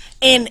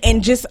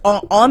 And just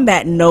on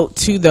that note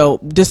too, though,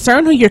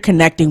 discern who you're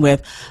connecting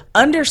with.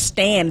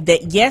 Understand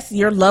that, yes,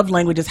 your love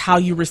language is how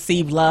you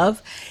receive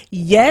love.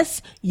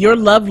 Yes, your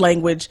love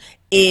language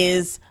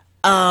is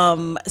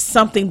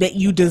something that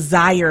you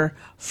desire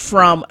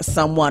from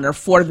someone or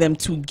for them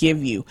to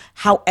give you.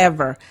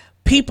 However,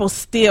 people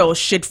still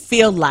should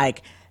feel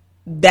like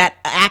that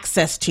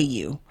access to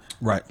you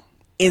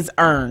is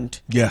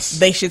earned. Yes.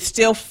 They should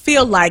still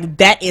feel like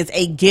that is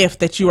a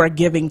gift that you are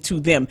giving to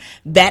them.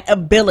 That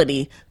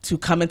ability to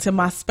come into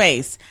my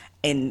space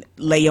and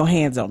lay your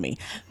hands on me.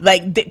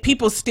 Like,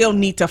 people still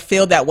need to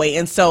feel that way.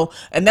 And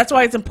that's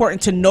why it's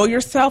important to know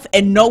yourself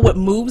and know what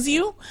moves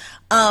you.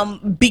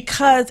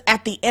 Because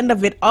at the end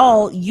of it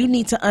all, you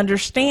need to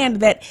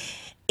understand that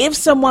if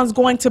someone's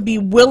going to be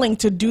willing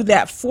to do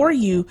that for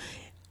you,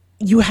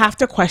 you have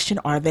to question,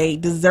 are they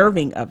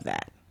deserving of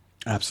that?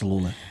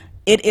 Absolutely.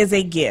 It is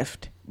a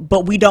gift,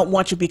 but we don't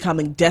want you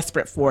becoming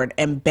desperate for it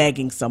and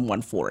begging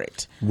someone for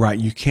it. Right.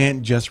 You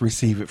can't just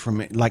receive it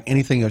from, like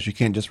anything else, you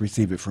can't just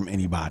receive it from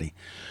anybody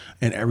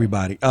and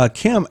everybody.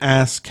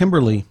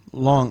 Kimberly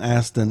Long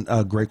asked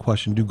a great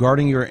question. Do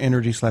guarding your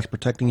energy /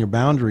 protecting your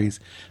boundaries,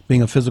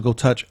 being a physical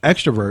touch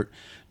extrovert,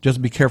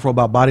 just be careful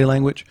about body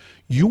language?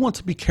 You want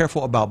to be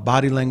careful about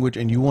body language,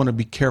 and you want to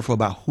be careful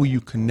about who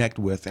you connect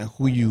with and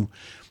who you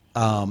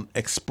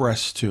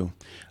express to.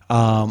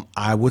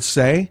 I would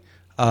say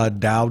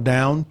dial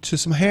down to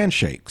some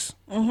handshakes.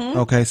 Mm-hmm.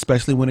 Okay,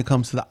 especially when it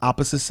comes to the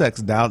opposite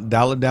sex,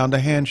 dial it down to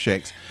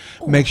handshakes.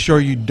 Ooh. Make sure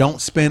you don't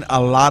spend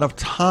a lot of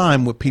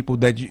time with people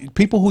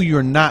who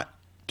you're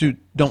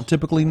don't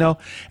typically know.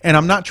 And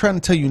I'm not trying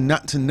to tell you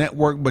not to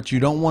network, but you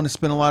don't want to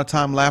spend a lot of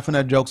time laughing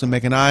at jokes and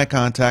making eye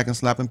contact and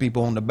slapping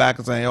people on the back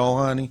and saying, "Oh,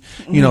 honey,"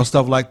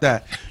 stuff like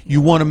that.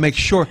 You want to make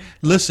sure,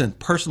 listen,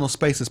 personal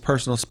space is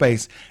personal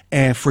space.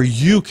 And for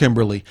you,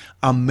 Kimberly,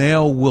 a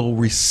male will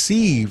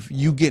receive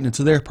you getting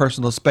into their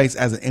personal space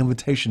as an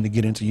invitation to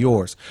get into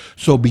yours.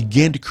 So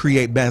begin to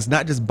create boundaries,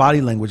 not just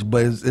body language,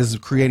 but is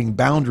creating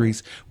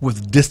boundaries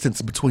with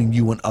distance between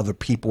you and other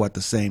people at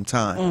the same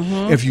time.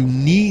 Mm-hmm. If you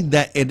need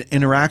that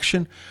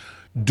interaction,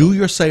 do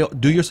yourself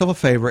a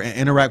favor and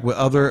interact with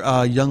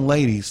other young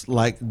ladies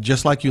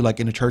just like you, like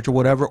in the church or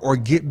whatever, or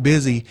get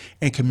busy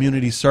in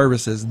community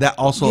services. That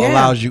also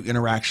allows you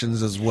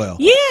interactions as well.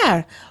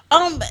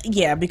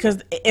 Yeah,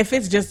 because if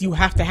it's just you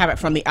have to have it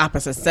from the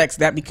opposite sex,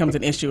 that becomes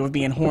an issue of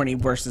being horny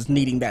versus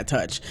needing that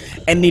touch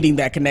and needing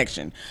that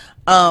connection.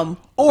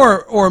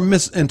 Or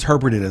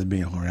misinterpreted as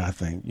being horny, I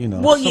think.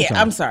 Well, yeah,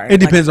 I'm sorry.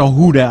 It depends on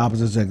who that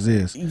opposite sex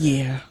is.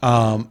 Yeah.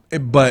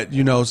 But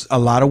a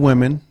lot of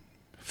women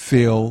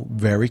feel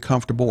very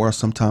comfortable, or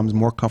sometimes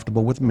more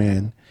comfortable with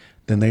men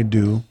than they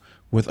do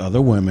with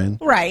other women,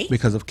 right?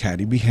 Because of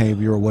catty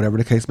behavior or whatever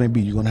the case may be.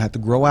 You're going to have to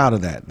grow out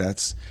of that.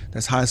 That's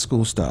high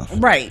school stuff,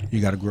 right? You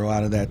got to grow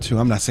out of that too.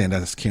 I'm not saying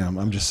that it's Kim.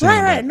 I'm just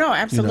saying right. No,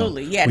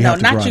 absolutely. No,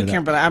 not you,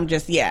 Kimberly. I'm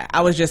just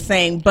I was just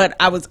saying. But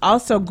I was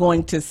also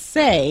going to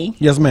say,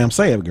 yes, ma'am.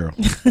 Say it, girl.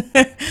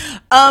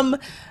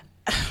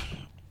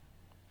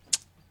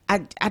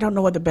 I don't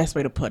know what the best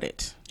way to put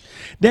it.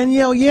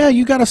 Danielle,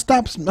 you got to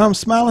stop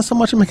smiling so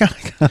much.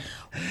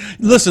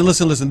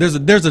 Listen.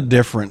 There's a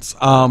difference.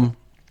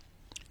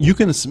 You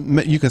can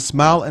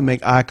smile and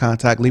make eye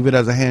contact. Leave it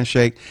as a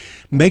handshake.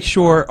 Make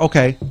sure,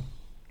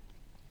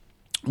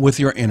 with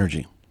your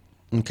energy,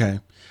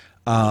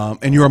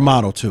 and you're a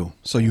model too,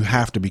 so you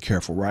have to be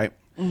careful, right?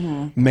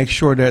 Mm-hmm. Make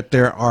sure that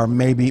there are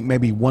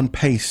maybe one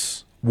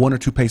or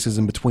two paces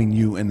in between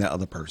you and the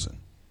other person.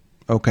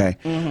 Okay.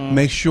 Mm-hmm.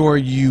 Make sure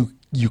you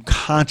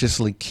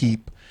consciously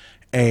keep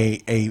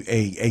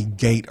a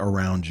gate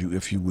around you,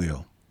 if you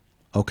will.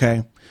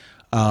 Okay.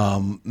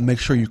 Make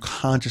sure you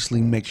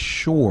consciously make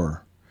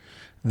sure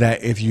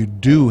that if you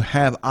do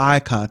have eye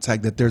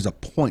contact, that there's a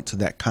point to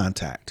that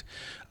contact.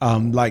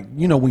 When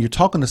you're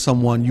talking to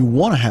someone, you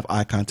want to have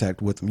eye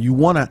contact with them. You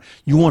want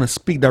to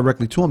speak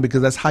directly to them,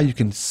 because that's how you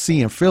can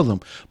see and feel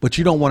them. But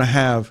you don't want to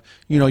have,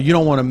 you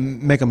don't want to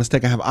make a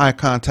mistake and have eye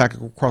contact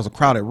across a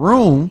crowded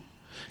room,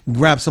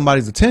 grab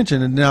somebody's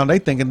attention, and now they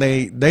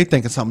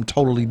thinking something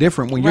totally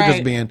different when you're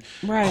just being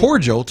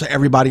cordial to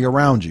everybody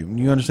around you.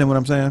 You understand what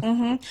I'm saying?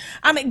 Mm-hmm.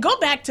 I mean, go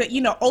back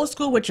to old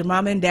school, what your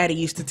mom and daddy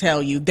used to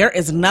tell you. There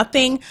is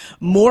nothing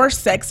more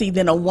sexy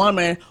than a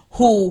woman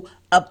who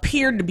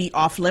appeared to be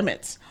off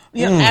limits.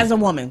 As a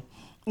woman,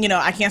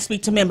 I can't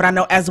speak to men, but I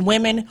know as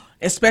women,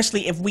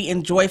 especially if we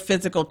enjoy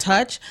physical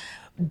touch,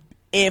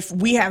 if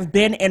we have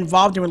been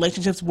involved in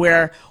relationships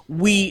where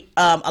we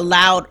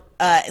allowed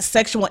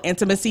sexual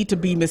intimacy to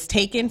be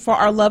mistaken for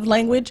our love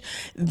language,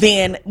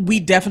 then we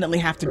definitely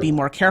have to be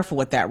more careful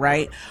with that,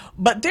 right?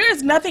 But there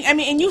is nothing,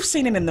 and you've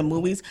seen it in the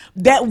movies,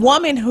 that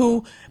woman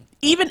who,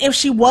 even if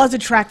she was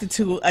attracted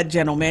to a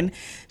gentleman,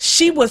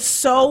 she was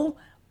so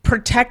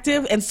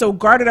protective and so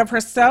guarded of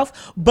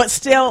herself, but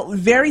still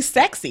very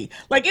sexy.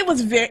 Like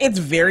it's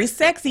very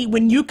sexy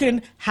when you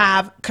can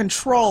have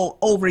control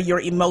over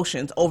your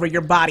emotions, over your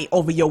body,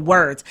 over your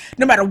words.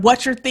 No matter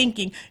what you're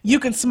thinking, you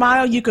can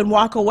smile, you can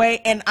walk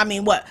away, and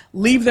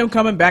leave them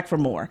coming back for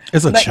more.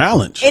 It's a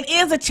challenge. It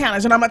is a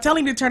challenge, and I'm not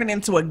telling you to turn it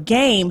into a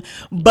game,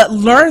 but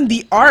learn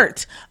the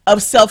art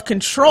of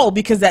self-control,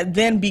 because that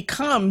then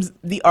becomes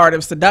the art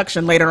of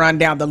seduction later on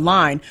down the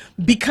line,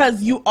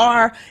 because you're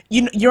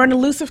an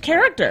elusive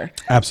character.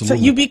 Absolutely.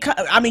 So you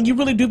become, you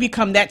really do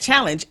become that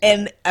challenge.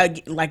 And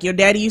like your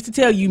daddy used to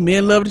tell you,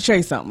 men love to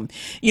chase something.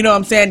 You know what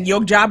I'm saying?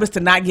 Your job is to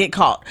not get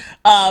caught.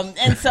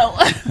 And so,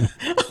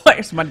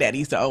 like my daddy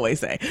used to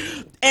always say.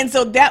 And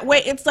so that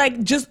way, it's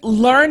like just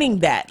learning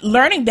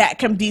that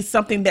can be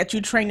something that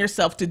you train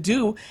yourself to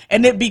do.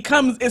 And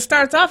it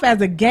starts off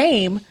as a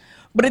game,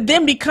 but it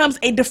then becomes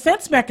a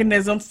defense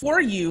mechanism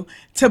for you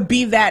to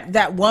be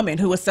that woman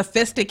who is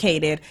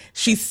sophisticated.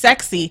 She's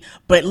sexy,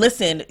 but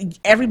listen,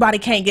 everybody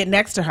can't get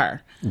next to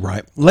her.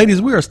 Right.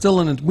 Ladies, we are in the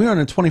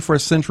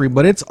 21st century,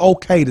 but it's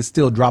okay to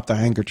still drop the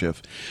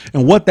handkerchief.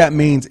 And what that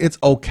means, it's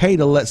okay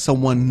to let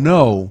someone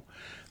know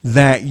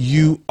that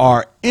you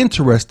are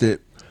interested,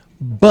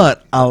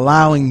 but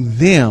allowing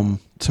them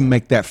to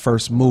make that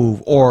first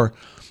move, or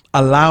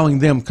allowing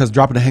them, because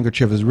dropping the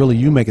handkerchief is really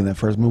you making that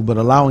first move, but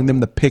allowing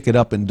them to pick it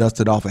up and dust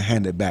it off and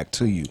hand it back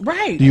to you.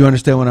 Right. Do you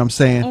understand what I'm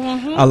saying?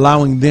 Mm-hmm.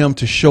 Allowing them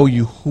to show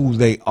you who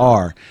they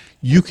are.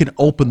 You can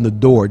open the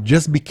door.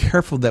 Just be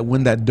careful that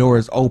when that door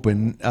is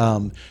open,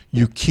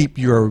 you keep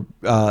your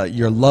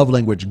love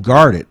language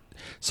guarded,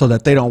 so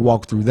that they don't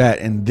walk through that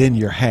and then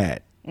you're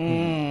had.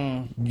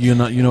 You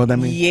know what that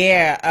means?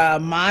 Yeah.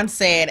 Mon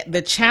said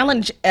the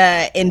challenge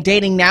in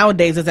dating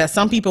nowadays is that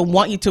some people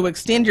want you to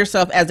extend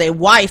yourself as a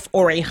wife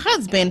or a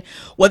husband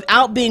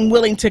without being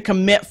willing to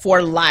commit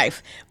for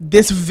life.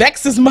 This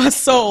vexes my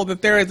soul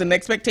that there is an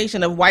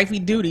expectation of wifey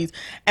duties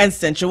and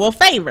sensual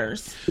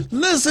favors.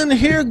 Listen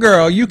here,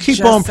 girl. You keep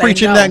just on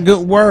preaching that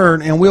good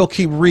word and we'll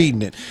keep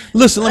reading it.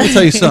 Listen, let me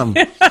tell you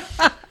something.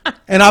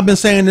 And I've been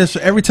saying this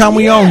every time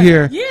we on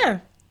here. Yeah.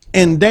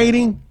 In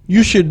dating,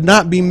 you should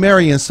not be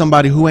marrying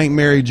somebody who ain't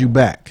married you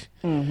back.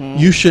 Mm-hmm.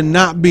 You should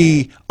not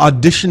be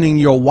auditioning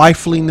your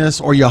wifeliness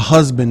or your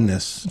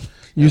husbandness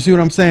You see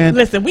what I'm saying?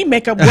 Listen, we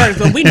make up words,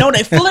 but we know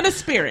they're full of the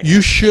spirit.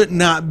 You should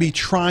not be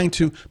trying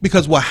to,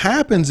 because what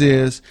happens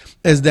is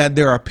that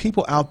there are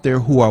people out there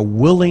who are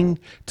willing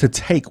to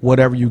take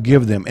whatever you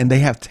give them, and they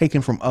have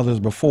taken from others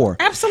before.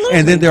 Absolutely.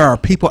 And then there are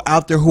people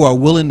out there who are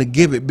willing to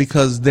give it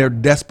because they're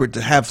desperate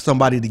to have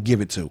somebody to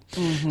give it to.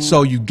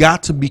 So you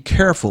got to be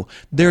careful.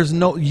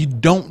 You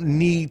don't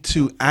need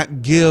to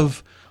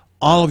give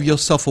all of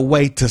yourself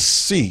away to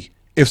see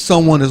if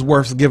someone is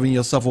worth giving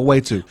yourself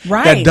away to.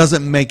 Right. That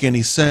doesn't make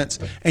any sense,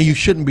 and you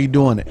shouldn't be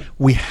doing it.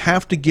 We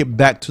have to get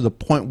back to the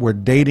point where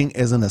dating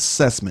is an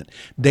assessment.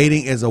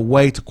 Dating is a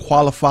way to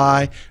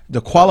qualify the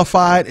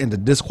qualified and to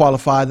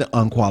disqualify the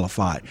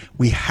unqualified.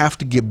 We have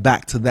to get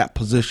back to that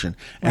position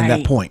and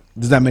that point.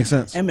 Does that make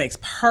sense? It makes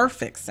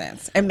perfect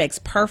sense. It makes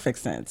perfect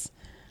sense.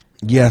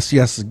 Yes,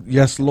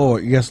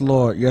 Lord. Yes,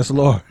 Lord. Yes,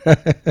 Lord.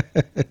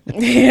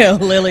 Yeah,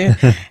 Lillian.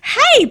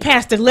 Hey,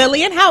 Pastor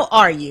Lillian, how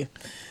are you?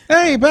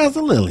 Hey,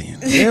 Pastor Lillian.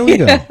 There we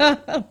go.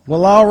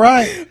 Well, all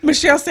right.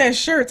 Michelle says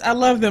shirts. I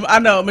love them. I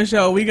know,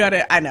 Michelle. We got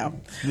it. I know.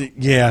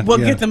 Yeah. We'll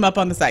get them up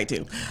on the site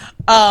too.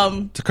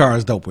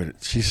 Takara's dope with it.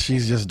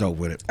 She's just dope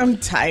with it. I'm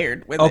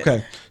tired with it.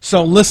 Okay.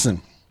 So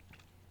listen,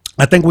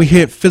 I think we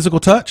hit physical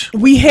touch.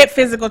 We hit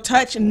physical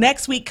touch.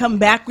 Next week, come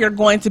back. We're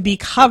going to be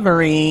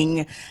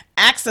covering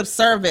acts of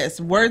service,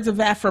 words of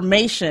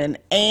affirmation,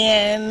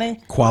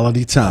 and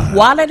quality time.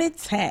 Quality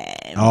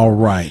time. All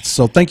right.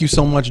 So thank you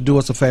so much. Do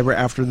us a favor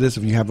after this.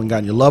 If you haven't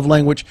gotten your love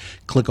language,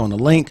 click on the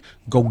link,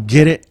 go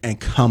get it, and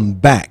come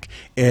back.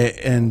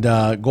 And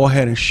go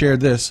ahead and share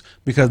this,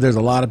 because there's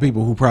a lot of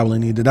people who probably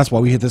need it. That's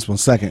why we hit this one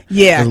second.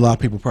 Yeah. There's a lot of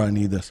people probably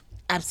need this.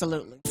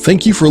 Absolutely.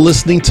 Thank you for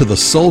listening to the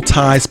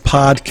Soul-Ties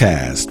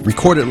podcast,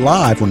 recorded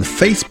live on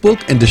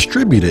Facebook and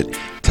distributed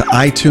to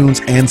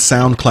iTunes and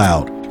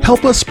SoundCloud.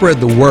 Help us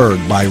spread the word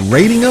by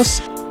rating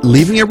us,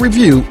 leaving a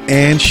review,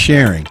 and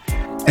sharing.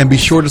 And be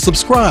sure to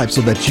subscribe so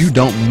that you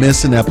don't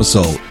miss an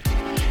episode.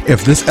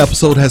 If this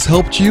episode has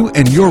helped you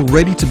and you're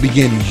ready to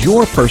begin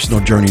your personal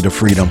journey to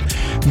freedom,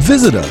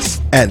 visit us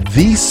at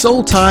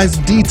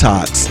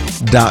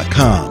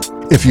thesoul-tiesdetox.com.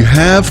 If you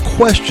have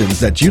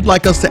questions that you'd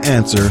like us to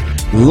answer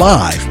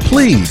live,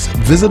 please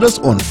visit us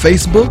on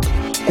Facebook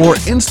or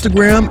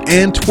Instagram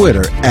and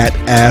Twitter at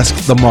Ask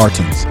the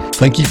Martins.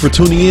 Thank you for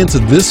tuning in to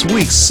this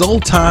week's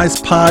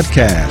Soul-Ties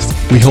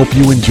podcast. We hope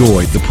you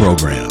enjoyed the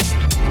program.